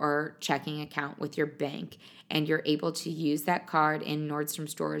your checking account with your bank, and you're able to use that card in Nordstrom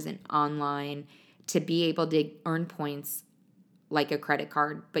stores and online to be able to earn points like a credit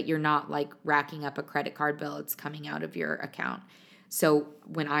card, but you're not like racking up a credit card bill. It's coming out of your account. So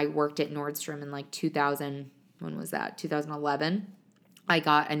when I worked at Nordstrom in like 2011, I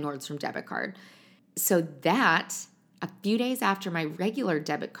got a Nordstrom debit card. So that a few days after my regular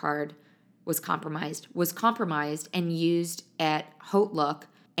debit card was compromised and used at Hotlook,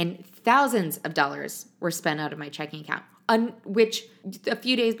 and thousands of dollars were spent out of my checking account, which a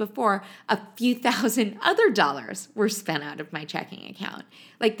few days before, a few thousand other dollars were spent out of my checking account.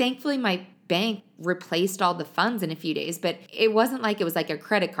 Like, thankfully, my bank replaced all the funds in a few days, but it wasn't like it was like a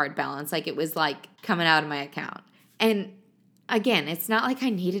credit card balance. Like, it was like coming out of my account. And again, it's not like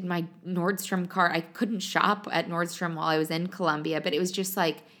I needed my Nordstrom card. I couldn't shop at Nordstrom while I was in Colombia, but it was just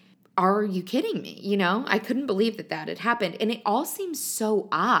like, are you kidding me? I couldn't believe that had happened. And it all seems so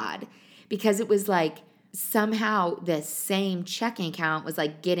odd because it was like somehow the same checking account was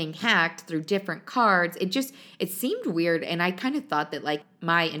like getting hacked through different cards. It seemed weird. And I kind of thought that like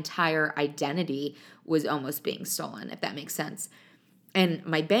my entire identity was almost being stolen, if that makes sense. And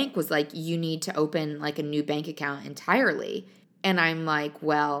my bank was like, you need to open like a new bank account entirely. And I'm like,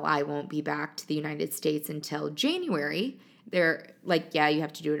 well, I won't be back to the United States until January. They're like, yeah, you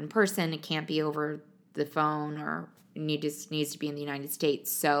have to do it in person. It can't be over the phone, or it just needs to be in the United States.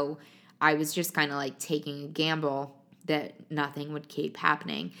 So I was just kind of like taking a gamble that nothing would keep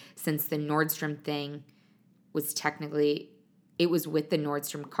happening, since the Nordstrom thing was technically, it was with the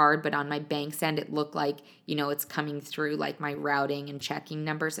Nordstrom card, but on my bank's end, it looked like, it's coming through like my routing and checking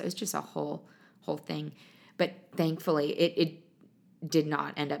numbers. So it was just a whole thing. But thankfully, it did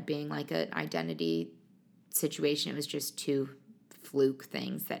not end up being like an identity situation. It was just two fluke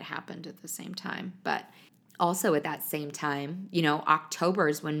things that happened at the same time. But also at that same time, October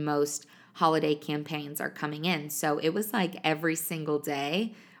is when most holiday campaigns are coming in. So it was like every single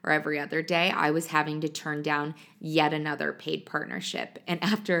day or every other day, I was having to turn down yet another paid partnership. And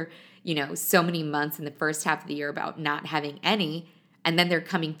after, so many months in the first half of the year about not having any, and then they're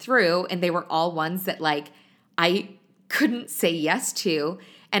coming through, and they were all ones that like I couldn't say yes to.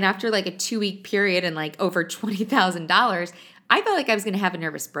 And after like a 2-week period and like over $20,000, I felt like I was going to have a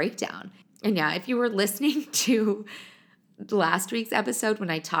nervous breakdown. And yeah, if you were listening to last week's episode when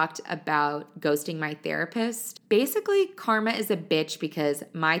I talked about ghosting my therapist, basically karma is a bitch because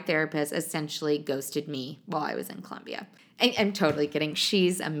my therapist essentially ghosted me while I was in Colombia. I'm totally kidding.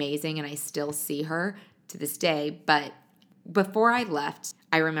 She's amazing and I still see her to this day. But before I left,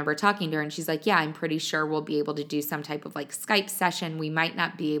 I remember talking to her and she's like, yeah, I'm pretty sure we'll be able to do some type of like Skype session. We might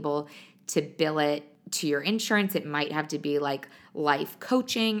not be able to bill it to your insurance. It might have to be like life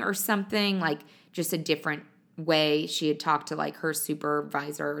coaching or something, like just a different way. She had talked to like her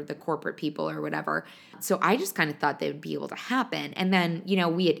supervisor, the corporate people or whatever. So I just kind of thought they would be able to happen. And then,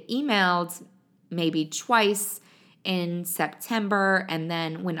 we had emailed maybe twice in September. And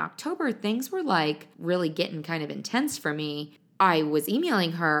then when October, things were like really getting kind of intense for me. I was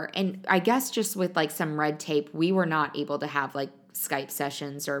emailing her, and I guess just with like some red tape, we were not able to have like Skype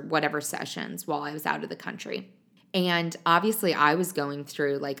sessions or whatever sessions while I was out of the country. And obviously I was going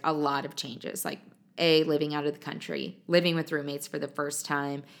through like a lot of changes, like living out of the country, living with roommates for the first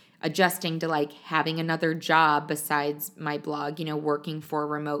time, adjusting to like having another job besides my blog, working for a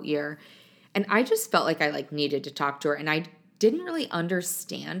remote year. And I just felt like I like needed to talk to her. And I didn't really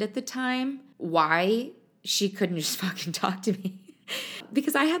understand at the time why she couldn't just fucking talk to me.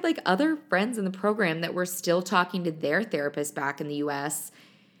 Because I had like other friends in the program that were still talking to their therapist back in the US.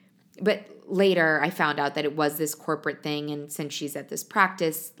 But later I found out that it was this corporate thing. And since she's at this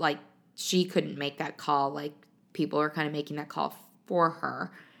practice, like she couldn't make that call. Like people were kind of making that call for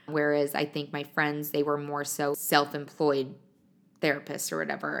her. Whereas I think my friends, they were more so self-employed therapists or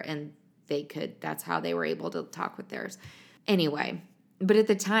whatever. And that's how they were able to talk with theirs. Anyway, but at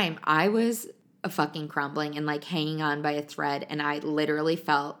the time I was fucking crumbling and like hanging on by a thread. And I literally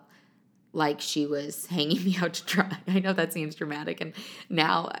felt like she was hanging me out to dry. I know that seems dramatic. And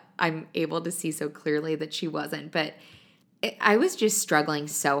now I'm able to see so clearly that she wasn't. But I was just struggling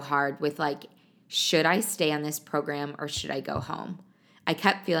so hard with like, should I stay on this program or should I go home? I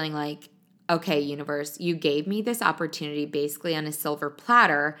kept feeling like, okay, universe, you gave me this opportunity basically on a silver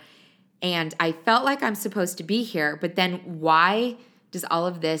platter. And I felt like I'm supposed to be here, but then why does all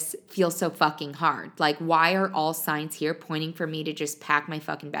of this feel so fucking hard? Like, why are all signs here pointing for me to just pack my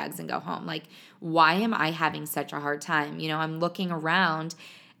fucking bags and go home? Like, why am I having such a hard time? You know, I'm looking around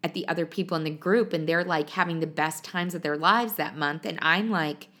at the other people in the group and they're like having the best times of their lives that month. And I'm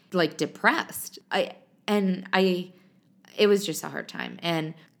like depressed. It was just a hard time.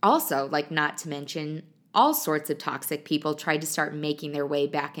 And also, like, not to mention, all sorts of toxic people tried to start making their way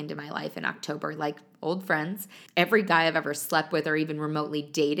back into my life in October, like old friends. Every guy I've ever slept with or even remotely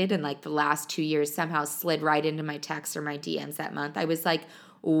dated in like the last 2 years somehow slid right into my texts or my DMs that month. I was like,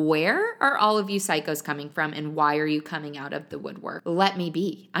 where are all of you psychos coming from and why are you coming out of the woodwork? Let me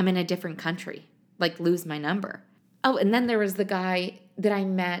be. I'm in a different country. Like, lose my number. Oh, and then there was the guy that I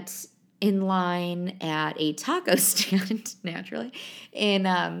met in line at a taco stand, naturally, in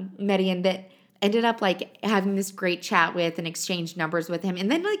Medellin that ended up like having this great chat with and exchanged numbers with him.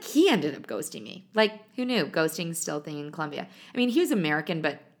 And then like he ended up ghosting me. Like, who knew? Ghosting is still a thing in Colombia. I mean, he was American,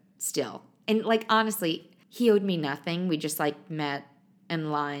 but still. And like, honestly, he owed me nothing. We just like met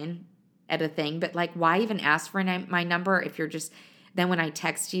in line at a thing. But like, why even ask for my number if you're just, then when I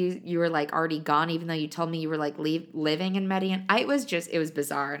text you, you were like already gone, even though you told me you were like living in Medellin. It was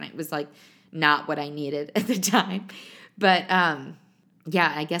bizarre. And it was like not what I needed at the time. But,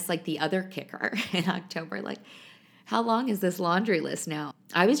 yeah, I guess like the other kicker in October, like how long is this laundry list now?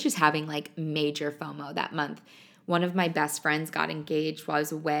 I was just having like major FOMO that month. One of my best friends got engaged while I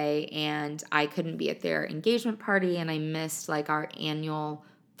was away and I couldn't be at their engagement party and I missed like our annual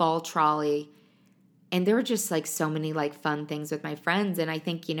fall trolley. And there were just like so many like fun things with my friends. And I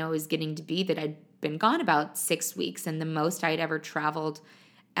think, you know, it was getting to be that I'd been gone about 6 weeks and the most I'd ever traveled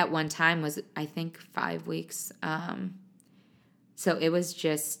at one time was I think 5 weeks. So it was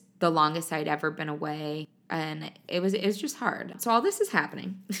just the longest I'd ever been away, and it was just hard. So all this is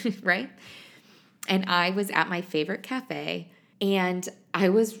happening, right? And I was at my favorite cafe, and I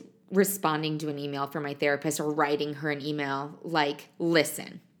was responding to an email from my therapist or writing her an email like,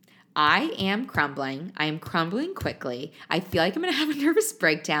 listen, I am crumbling. I am crumbling quickly. I feel like I'm going to have a nervous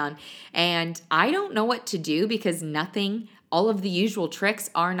breakdown, and I don't know what to do because all of the usual tricks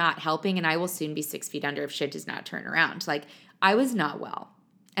are not helping, and I will soon be 6 feet under if shit does not turn around. Like, I was not well,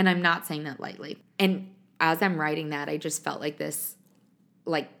 and I'm not saying that lightly. And as I'm writing that, I just felt like this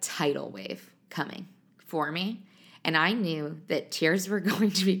like tidal wave coming for me. And I knew that tears were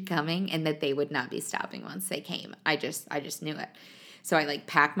going to be coming and that they would not be stopping once they came. I just knew it. So I like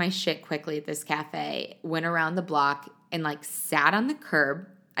packed my shit quickly at this cafe, went around the block and like sat on the curb.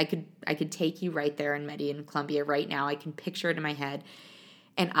 I could take you right there in Medellin, Colombia right now. I can picture it in my head.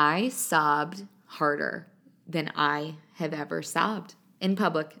 And I sobbed harder than I have ever sobbed in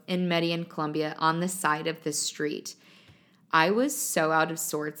public in Medellin, Colombia, on the side of the street. I was so out of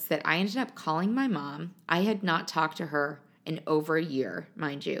sorts that I ended up calling my mom. I had not talked to her in over a year,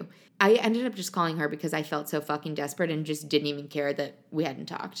 mind you. I ended up just calling her because I felt so fucking desperate and just didn't even care that we hadn't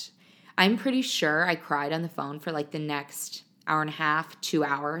talked. I'm pretty sure I cried on the phone for like the next hour and a half, 2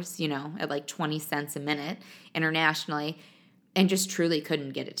 hours, you know, at like 20 cents a minute internationally. And just truly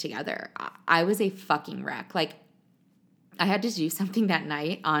couldn't get it together. I was a fucking wreck. Like, I had to do something that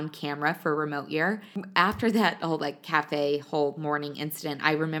night on camera for remote year. After that whole like cafe whole morning incident,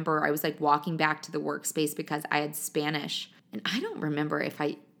 I remember I was like walking back to the workspace because I had Spanish. And I don't remember if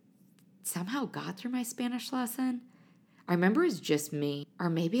I somehow got through my Spanish lesson. I remember it was just me. Or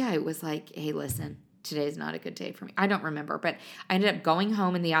maybe I was like, hey, listen, today's not a good day for me. I don't remember. But I ended up going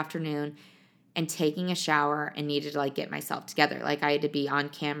home in the afternoon and taking a shower and needed to like get myself together. Like I had to be on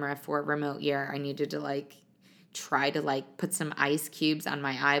camera for a remote year. I needed to like try to like put some ice cubes on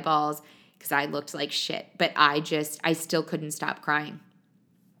my eyeballs because I looked like shit. But I still couldn't stop crying.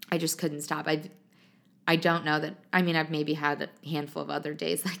 I just couldn't stop. I don't know that, I mean, I've maybe had a handful of other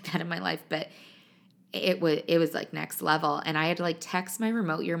days like that in my life, but it was like next level. And I had to like text my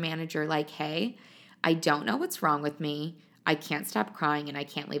remote year manager, like, hey, I don't know what's wrong with me. I can't stop crying and I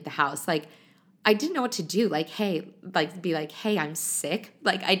can't leave the house. Like, I didn't know what to do. Like, hey, like be like, hey, I'm sick.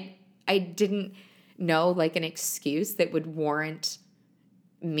 Like I didn't know like an excuse that would warrant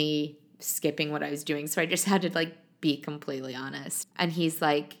me skipping what I was doing. So I just had to like be completely honest. And he's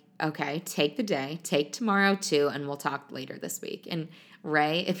like, okay, take the day, take tomorrow too, and we'll talk later this week. And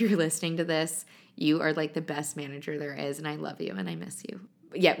Ray, if you're listening to this, you are like the best manager there is, and I love you and I miss you.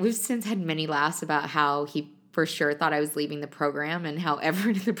 Yeah, we've since had many laughs about how he for sure thought I was leaving the program and how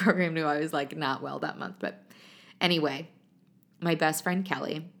everyone in the program knew I was like not well that month. But anyway, my best friend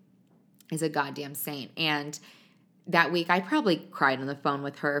Kelly is a goddamn saint. And that week I probably cried on the phone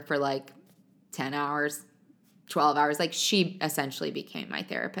with her for like 10 hours, 12 hours. Like she essentially became my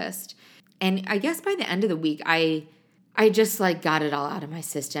therapist. And I guess by the end of the week, I just like got it all out of my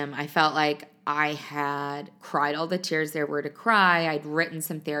system. I felt like I had cried all the tears there were to cry. I'd written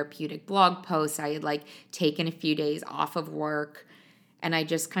some therapeutic blog posts. I had like taken a few days off of work. And I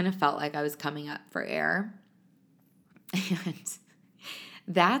just kind of felt like I was coming up for air. And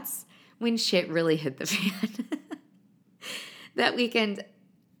that's when shit really hit the fan. That weekend,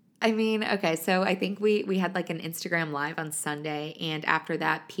 I mean, okay, so I think we had like an Instagram live on Sunday, and after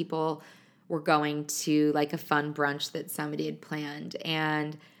that, people were going to like a fun brunch that somebody had planned,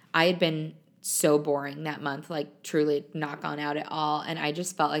 and I had been so boring that month, like truly not gone out at all, and I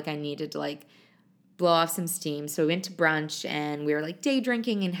just felt like I needed to like blow off some steam. So we went to brunch, and we were like day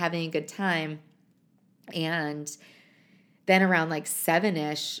drinking and having a good time, and then around like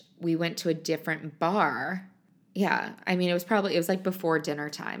 7-ish, we went to a different bar. Yeah, I mean, it was like before dinner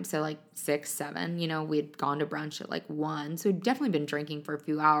time. So like 6, 7, we'd gone to brunch at like 1. So we'd definitely been drinking for a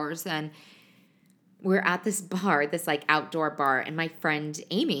few hours. And we're at this bar, this like outdoor bar. And my friend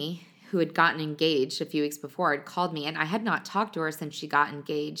Amy, who had gotten engaged a few weeks before, had called me. And I had not talked to her since she got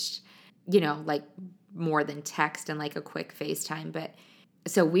engaged, like more than text and like a quick FaceTime. But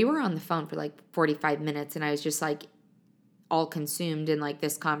so we were on the phone for like 45 minutes. And I was just like, all consumed in like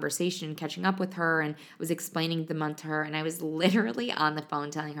this conversation, catching up with her, and was explaining the month to her. And I was literally on the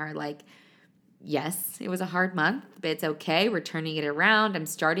phone telling her like, yes, it was a hard month, but it's okay. We're turning it around. I'm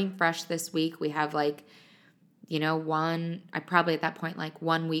starting fresh this week. We have like, I probably at that point, like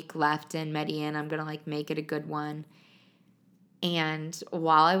 1 week left in Medellin. I'm going to like make it a good one. And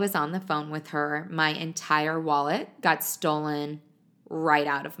while I was on the phone with her, my entire wallet got stolen right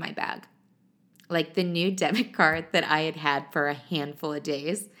out of my bag. Like the new debit card that I had had for a handful of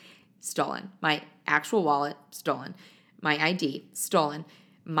days, stolen. My actual wallet, stolen. My ID, stolen.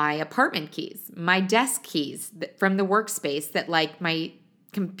 My apartment keys, my desk keys from the workspace that like my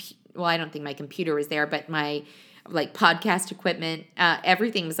I don't think my computer was there, but my like podcast equipment,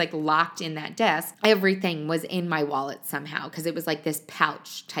 everything was like locked in that desk. Everything was in my wallet somehow because it was like this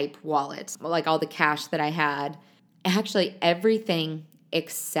pouch type wallet, like all the cash that I had. Actually, everything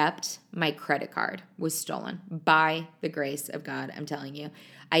except my credit card was stolen by the grace of God, I'm telling you.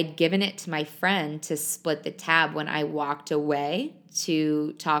 I'd given it to my friend to split the tab when I walked away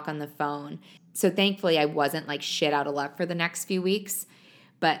to talk on the phone. So thankfully, I wasn't like shit out of luck for the next few weeks,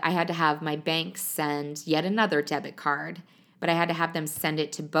 but I had to have my bank send yet another debit card, but I had to have them send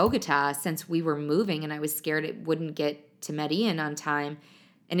it to Bogota since we were moving and I was scared it wouldn't get to Medellin on time.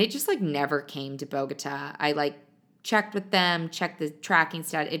 And it just like never came to Bogota. I like checked with them, checked the tracking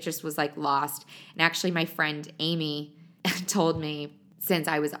stat. It just was like lost. And actually my friend Amy told me, since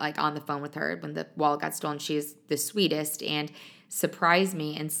I was like on the phone with her when the wallet got stolen, she's the sweetest and surprised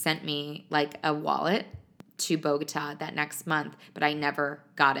me and sent me like a wallet to Bogota that next month, but I never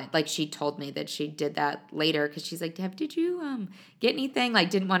got it. Like she told me that she did that later because she's like, Deb, did you get anything?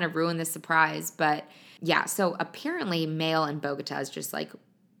 Like didn't want to ruin the surprise. But yeah, so apparently mail in Bogota is just like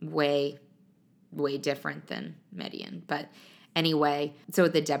way different than Medellin. But anyway, so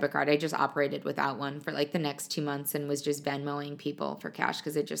with the debit card, I just operated without one for like the next 2 months and was just Venmoing people for cash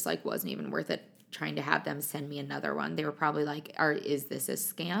because it just like wasn't even worth it trying to have them send me another one. They were probably like, is this a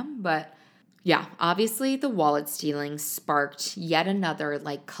scam? But yeah, obviously the wallet stealing sparked yet another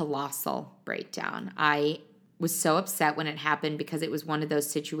like colossal breakdown. I was so upset when it happened because it was one of those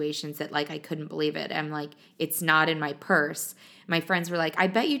situations that like I couldn't believe it. I'm like, it's not in my purse. My friends were like, I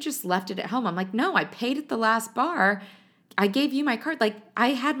bet you just left it at home. I'm like, no, I paid at the last bar. I gave you my card. Like I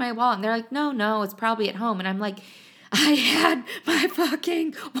had my wallet. And they're like, no, it's probably at home. And I'm like, I had my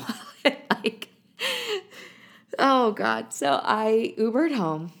fucking wallet. Like, oh God. So I Ubered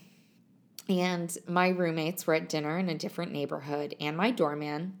home. And my roommates were at dinner in a different neighborhood, and my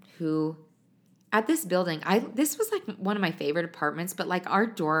doorman, who at this building, this was like one of my favorite apartments, but like our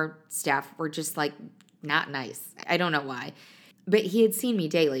door staff were just like not nice. I don't know why. But he had seen me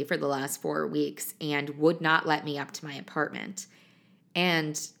daily for the last 4 weeks and would not let me up to my apartment.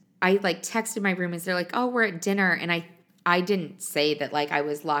 And I like texted my roommates. They're like, "Oh, we're at dinner." And I didn't say that like I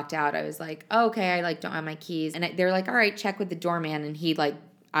was locked out. I was like, oh, "Okay, I like don't have my keys." And they're like, "All right, check with the doorman." And he like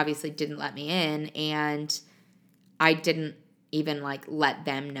obviously didn't let me in, and I didn't even like let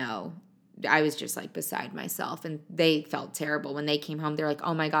them know. I was just like beside myself, and they felt terrible when they came home. They're like,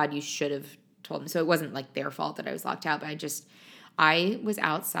 "Oh my God, you should have told me." So it wasn't like their fault that I was locked out, but I was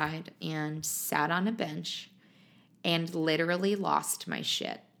outside and sat on a bench and literally lost my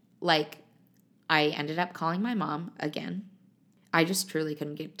shit. Like, I ended up calling my mom again. I just truly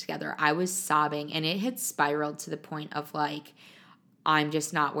couldn't get it together. I was sobbing, and it had spiraled to the point of like, I'm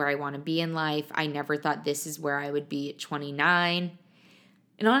just not where I want to be in life. I never thought this is where I would be at 29.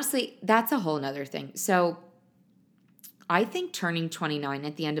 And honestly, that's a whole nother thing. So I think turning 29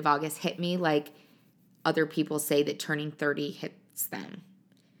 at the end of August hit me like other people say that turning 30 hits them.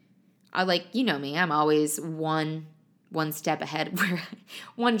 I like, you know me, I'm always one step ahead,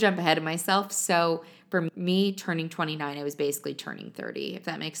 one jump ahead of myself. So for me, turning 29, I was basically turning 30, if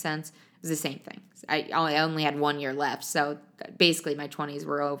that makes sense. It was the same thing. I only had 1 year left. So basically my 20s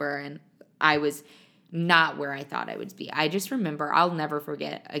were over, and I was not where I thought I would be. I just remember, I'll never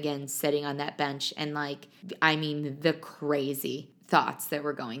forget, again, sitting on that bench and like, I mean, the crazy thoughts that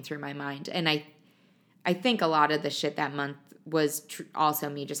were going through my mind. And I think a lot of the shit that month was also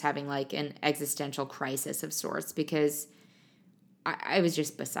me just having like an existential crisis of sorts, because I was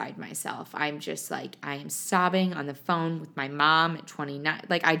just beside myself. I'm just like, I am sobbing on the phone with my mom at 29.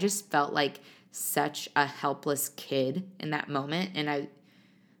 Like, I just felt like such a helpless kid in that moment. And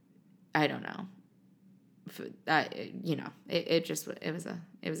I don't know. It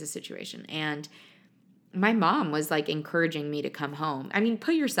was a situation. And my mom was like encouraging me to come home. I mean,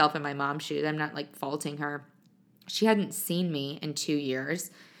 put yourself in my mom's shoes. I'm not like faulting her. She hadn't seen me in 2 years.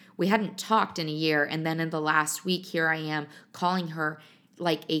 We hadn't talked in a year. And then in the last week, here I am calling her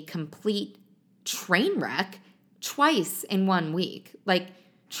like a complete train wreck twice in 1 week, like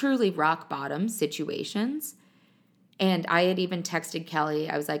truly rock bottom situations. And I had even texted Kelly.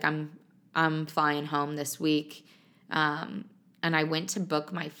 I was like, I'm flying home this week. And I went to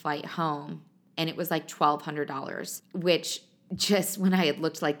book my flight home, and it was like $1,200, which just when I had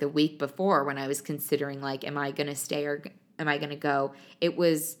looked like the week before, when I was considering like, am I going to stay or am I going to go? It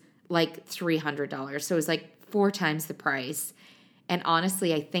was like $300. So it was like 4 times the price. And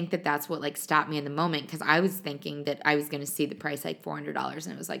honestly, I think that that's what like stopped me in the moment, because I was thinking that I was going to see the price like $400,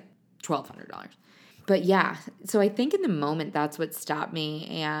 and it was like $1,200. But yeah, so I think in the moment that's what stopped me.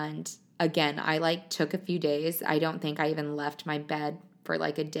 And again, I like took a few days. I don't think I even left my bed for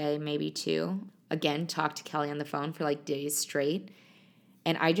like a day, maybe 2. Again, talked to Kelly on the phone for like days straight.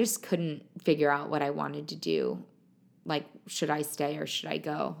 And I just couldn't figure out what I wanted to do. Like, should I stay or should I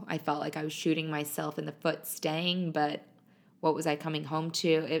go? I felt like I was shooting myself in the foot staying, but what was I coming home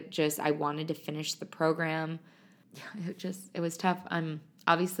to? I wanted to finish the program. It was tough.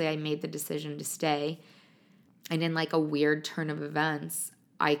 Obviously I made the decision to stay. And in like a weird turn of events,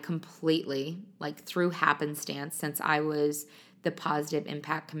 I completely, like through happenstance, since I was the Positive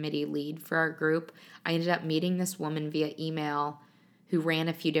Impact Committee lead for our group, I ended up meeting this woman via email who ran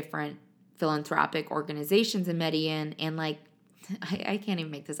a few different philanthropic organizations in Medellin. And like, I can't even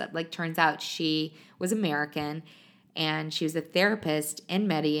make this up. Like, turns out she was American, and she was a therapist in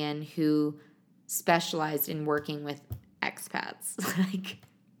Medellin who specialized in working with expats. Like,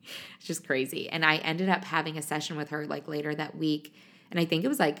 it's just crazy. And I ended up having a session with her like later that week. And I think it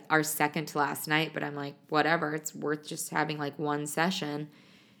was like our second to last night, but I'm like, whatever, it's worth just having like one session.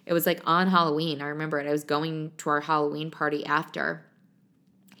 It was like on Halloween. I remember it. I was going to our Halloween party after.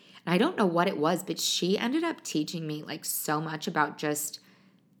 And I don't know what it was, but she ended up teaching me like so much about just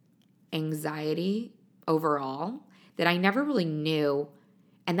anxiety overall that I never really knew.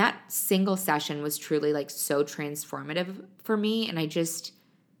 And that single session was truly like so transformative for me. And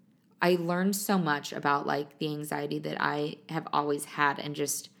I learned so much about like the anxiety that I have always had, and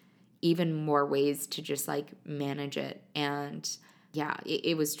just even more ways to just like manage it. And yeah,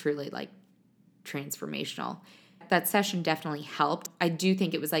 it was truly like transformational. That session definitely helped. I do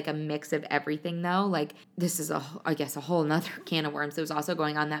think it was like a mix of everything though. Like, this is I guess a whole nother can of worms that was also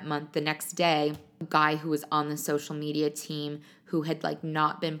going on that month. The next day, a guy who was on the social media team who had like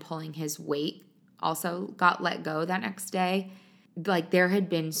not been pulling his weight also got let go that next day. Like, there had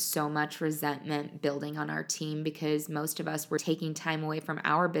been so much resentment building on our team because most of us were taking time away from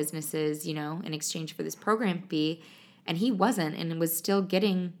our businesses, in exchange for this program fee. and he wasn't and was still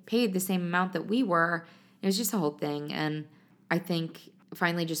getting paid the same amount that we were. It was just a whole thing. And I think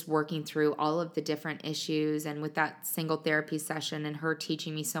finally just working through all of the different issues, and with that single therapy session and her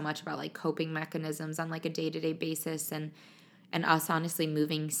teaching me so much about like coping mechanisms on like a day-to-day basis, and us honestly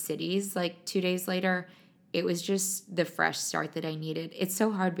moving cities like 2 days later, it was just the fresh start that I needed. It's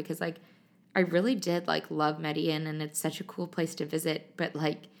so hard because like I really did like love Medellin, and it's such a cool place to visit, but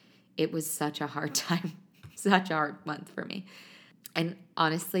like it was such a hard time, such a hard month for me. And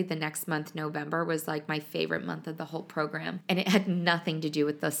honestly, the next month, November, was like my favorite month of the whole program. And it had nothing to do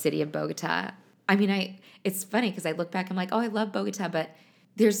with the city of Bogota. I mean, it's funny because I look back, I'm like, oh, I love Bogota, but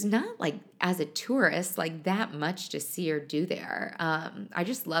there's not like, as a tourist, like that much to see or do there. I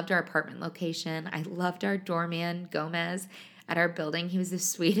just loved our apartment location. I loved our doorman, Gomez, at our building. He was the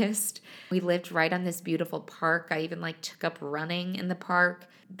sweetest. We lived right on this beautiful park. I even like took up running in the park.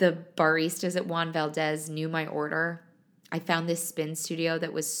 The baristas at Juan Valdez knew my order. I found this spin studio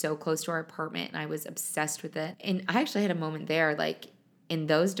that was so close to our apartment, and I was obsessed with it. And I actually had a moment there, like in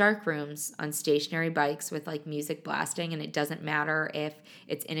those dark rooms on stationary bikes with like music blasting, and it doesn't matter if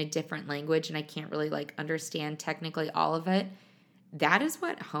it's in a different language and I can't really like understand technically all of it. That is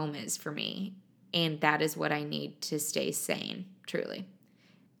what home is for me. And that is what I need to stay sane, truly.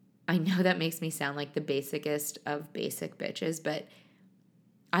 I know that makes me sound like the basicest of basic bitches, but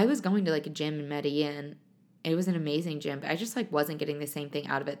I was going to like a gym in Medellin. It was an amazing gym, but I just like wasn't getting the same thing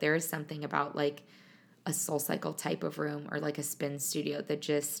out of it. There is something about like a Soul Cycle type of room or like a spin studio that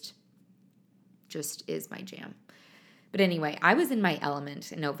just is my jam. But anyway, I was in my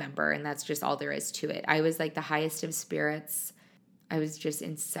element in November, and that's just all there is to it. I was like the highest of spirits. I was just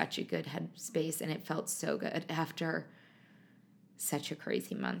in such a good headspace, and it felt so good after such a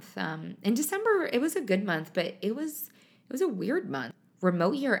crazy month. In December, it was a good month, but it was a weird month.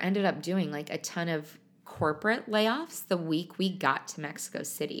 Remote Year ended up doing like a ton of corporate layoffs the week we got to Mexico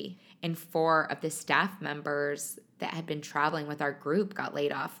City. And 4 of the staff members that had been traveling with our group got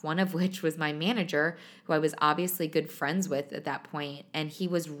laid off, one of which was my manager, who I was obviously good friends with at that point, and he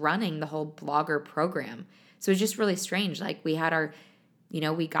was running the whole blogger program. So it was just really strange. Like we had our,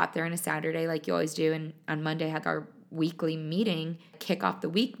 we got there on a Saturday like you always do, and on Monday had our weekly meeting, kick off the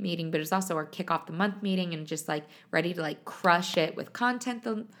week meeting, but it's also our kick off the month meeting, and just like ready to like crush it with content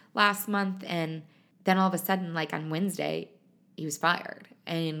the last month. And then all of a sudden, like on Wednesday, he was fired,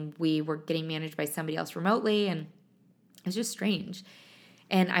 and we were getting managed by somebody else remotely, and it was just strange.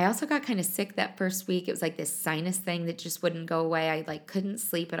 And I also got kind of sick that first week. It was like this sinus thing that just wouldn't go away. I like couldn't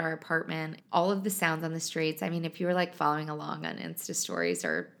sleep at our apartment. All of the sounds on the streets. I mean, if you were like following along on Insta stories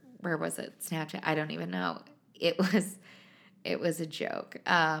or where was it? Snapchat? I don't even know. It was a joke.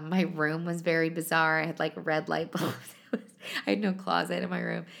 My room was very bizarre. I had like red light bulbs. I had no closet in my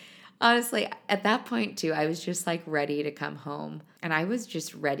room. Honestly, at that point too, I was just like ready to come home, and I was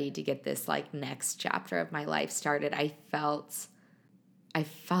just ready to get this like next chapter of my life started. I felt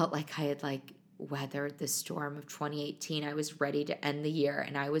like I had like weathered the storm of 2018. I was ready to end the year,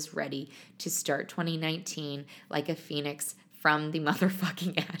 and I was ready to start 2019 like a phoenix from the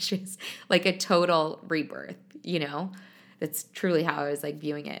motherfucking ashes, like a total rebirth, That's truly how I was like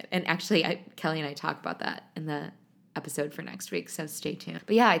viewing it. And actually, Kelly and I talk about that in the episode for next week, so stay tuned.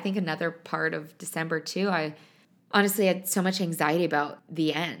 But yeah, I think another part of December too, I honestly had so much anxiety about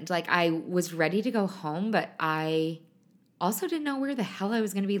the end. Like I was ready to go home, but I also didn't know where the hell I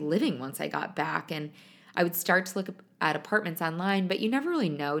was going to be living once I got back. And I would start to look at apartments online, but you never really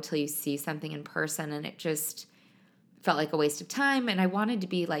know till you see something in person, and it just felt like a waste of time. And I wanted to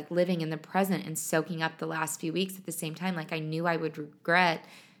be like living in the present and soaking up the last few weeks at the same time. Like I knew I would regret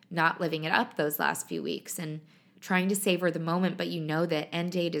not living it up those last few weeks and trying to savor the moment, but that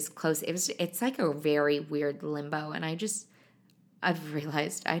end date is close. It's like a very weird limbo, and I've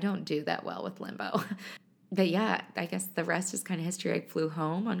realized I don't do that well with limbo. But yeah, I guess the rest is kind of history. I flew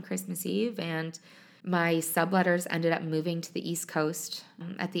home on Christmas Eve, and my subletters ended up moving to the East Coast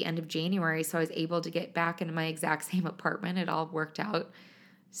at the end of January, so I was able to get back into my exact same apartment. It all worked out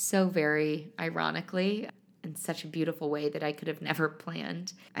so very ironically in such a beautiful way that I could have never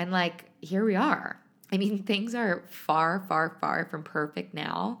planned. And like, here we are. I mean, things are far, far, far from perfect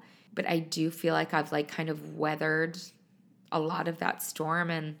now, but I do feel like I've like kind of weathered a lot of that storm,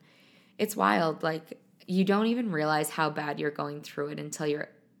 and it's wild. Like you don't even realize how bad you're going through it until you're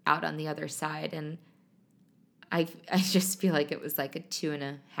out on the other side. And I just feel like it was like a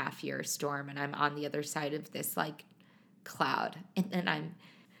 2.5 year storm, and I'm on the other side of this like cloud, and then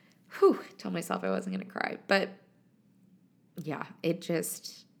told myself I wasn't going to cry, but yeah, it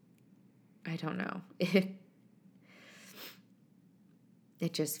just, I don't know.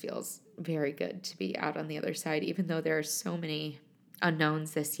 It just feels very good to be out on the other side, even though there are so many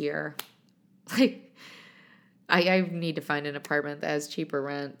unknowns this year. Like, I need to find an apartment that has cheaper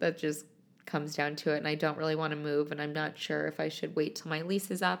rent. That just comes down to it. And I don't really want to move. And I'm not sure if I should wait till my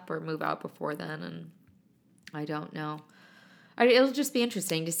lease is up or move out before then. And I don't know. It'll just be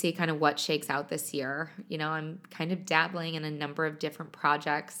interesting to see kind of what shakes out this year. You know, I'm kind of dabbling in a number of different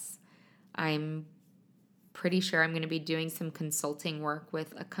projects. I'm pretty sure I'm going to be doing some consulting work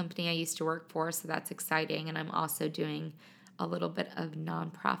with a company I used to work for. So that's exciting. And I'm also doing a little bit of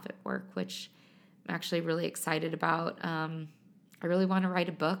nonprofit work, which I'm actually really excited about. I really want to write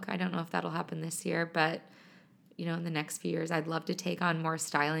a book. I don't know if that'll happen this year, but you know, in the next few years, I'd love to take on more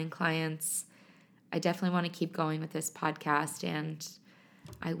styling clients. I definitely want to keep going with this podcast, and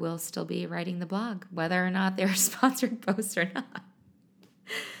I will still be writing the blog, whether or not they're sponsored posts or not.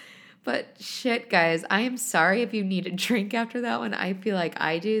 But shit, guys, I am sorry if you need a drink after that one. I feel like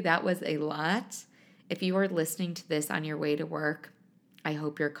I do. That was a lot. If you are listening to this on your way to work, I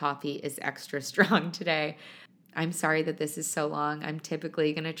hope your coffee is extra strong today. I'm sorry that this is so long. I'm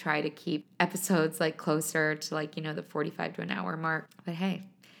typically going to try to keep episodes like closer to like, you know, the 45 to an hour mark. But hey,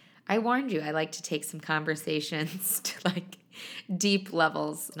 I warned you. I like to take some conversations to like deep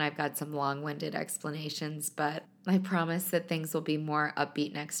levels. And I've got some long-winded explanations, but I promise that things will be more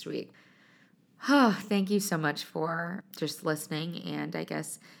upbeat next week. Oh, thank you so much for just listening and I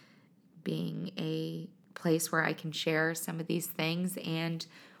guess being a place where I can share some of these things and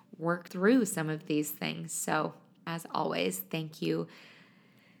work through some of these things. So as always, thank you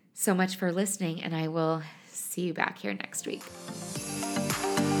so much for listening, and I will see you back here next week.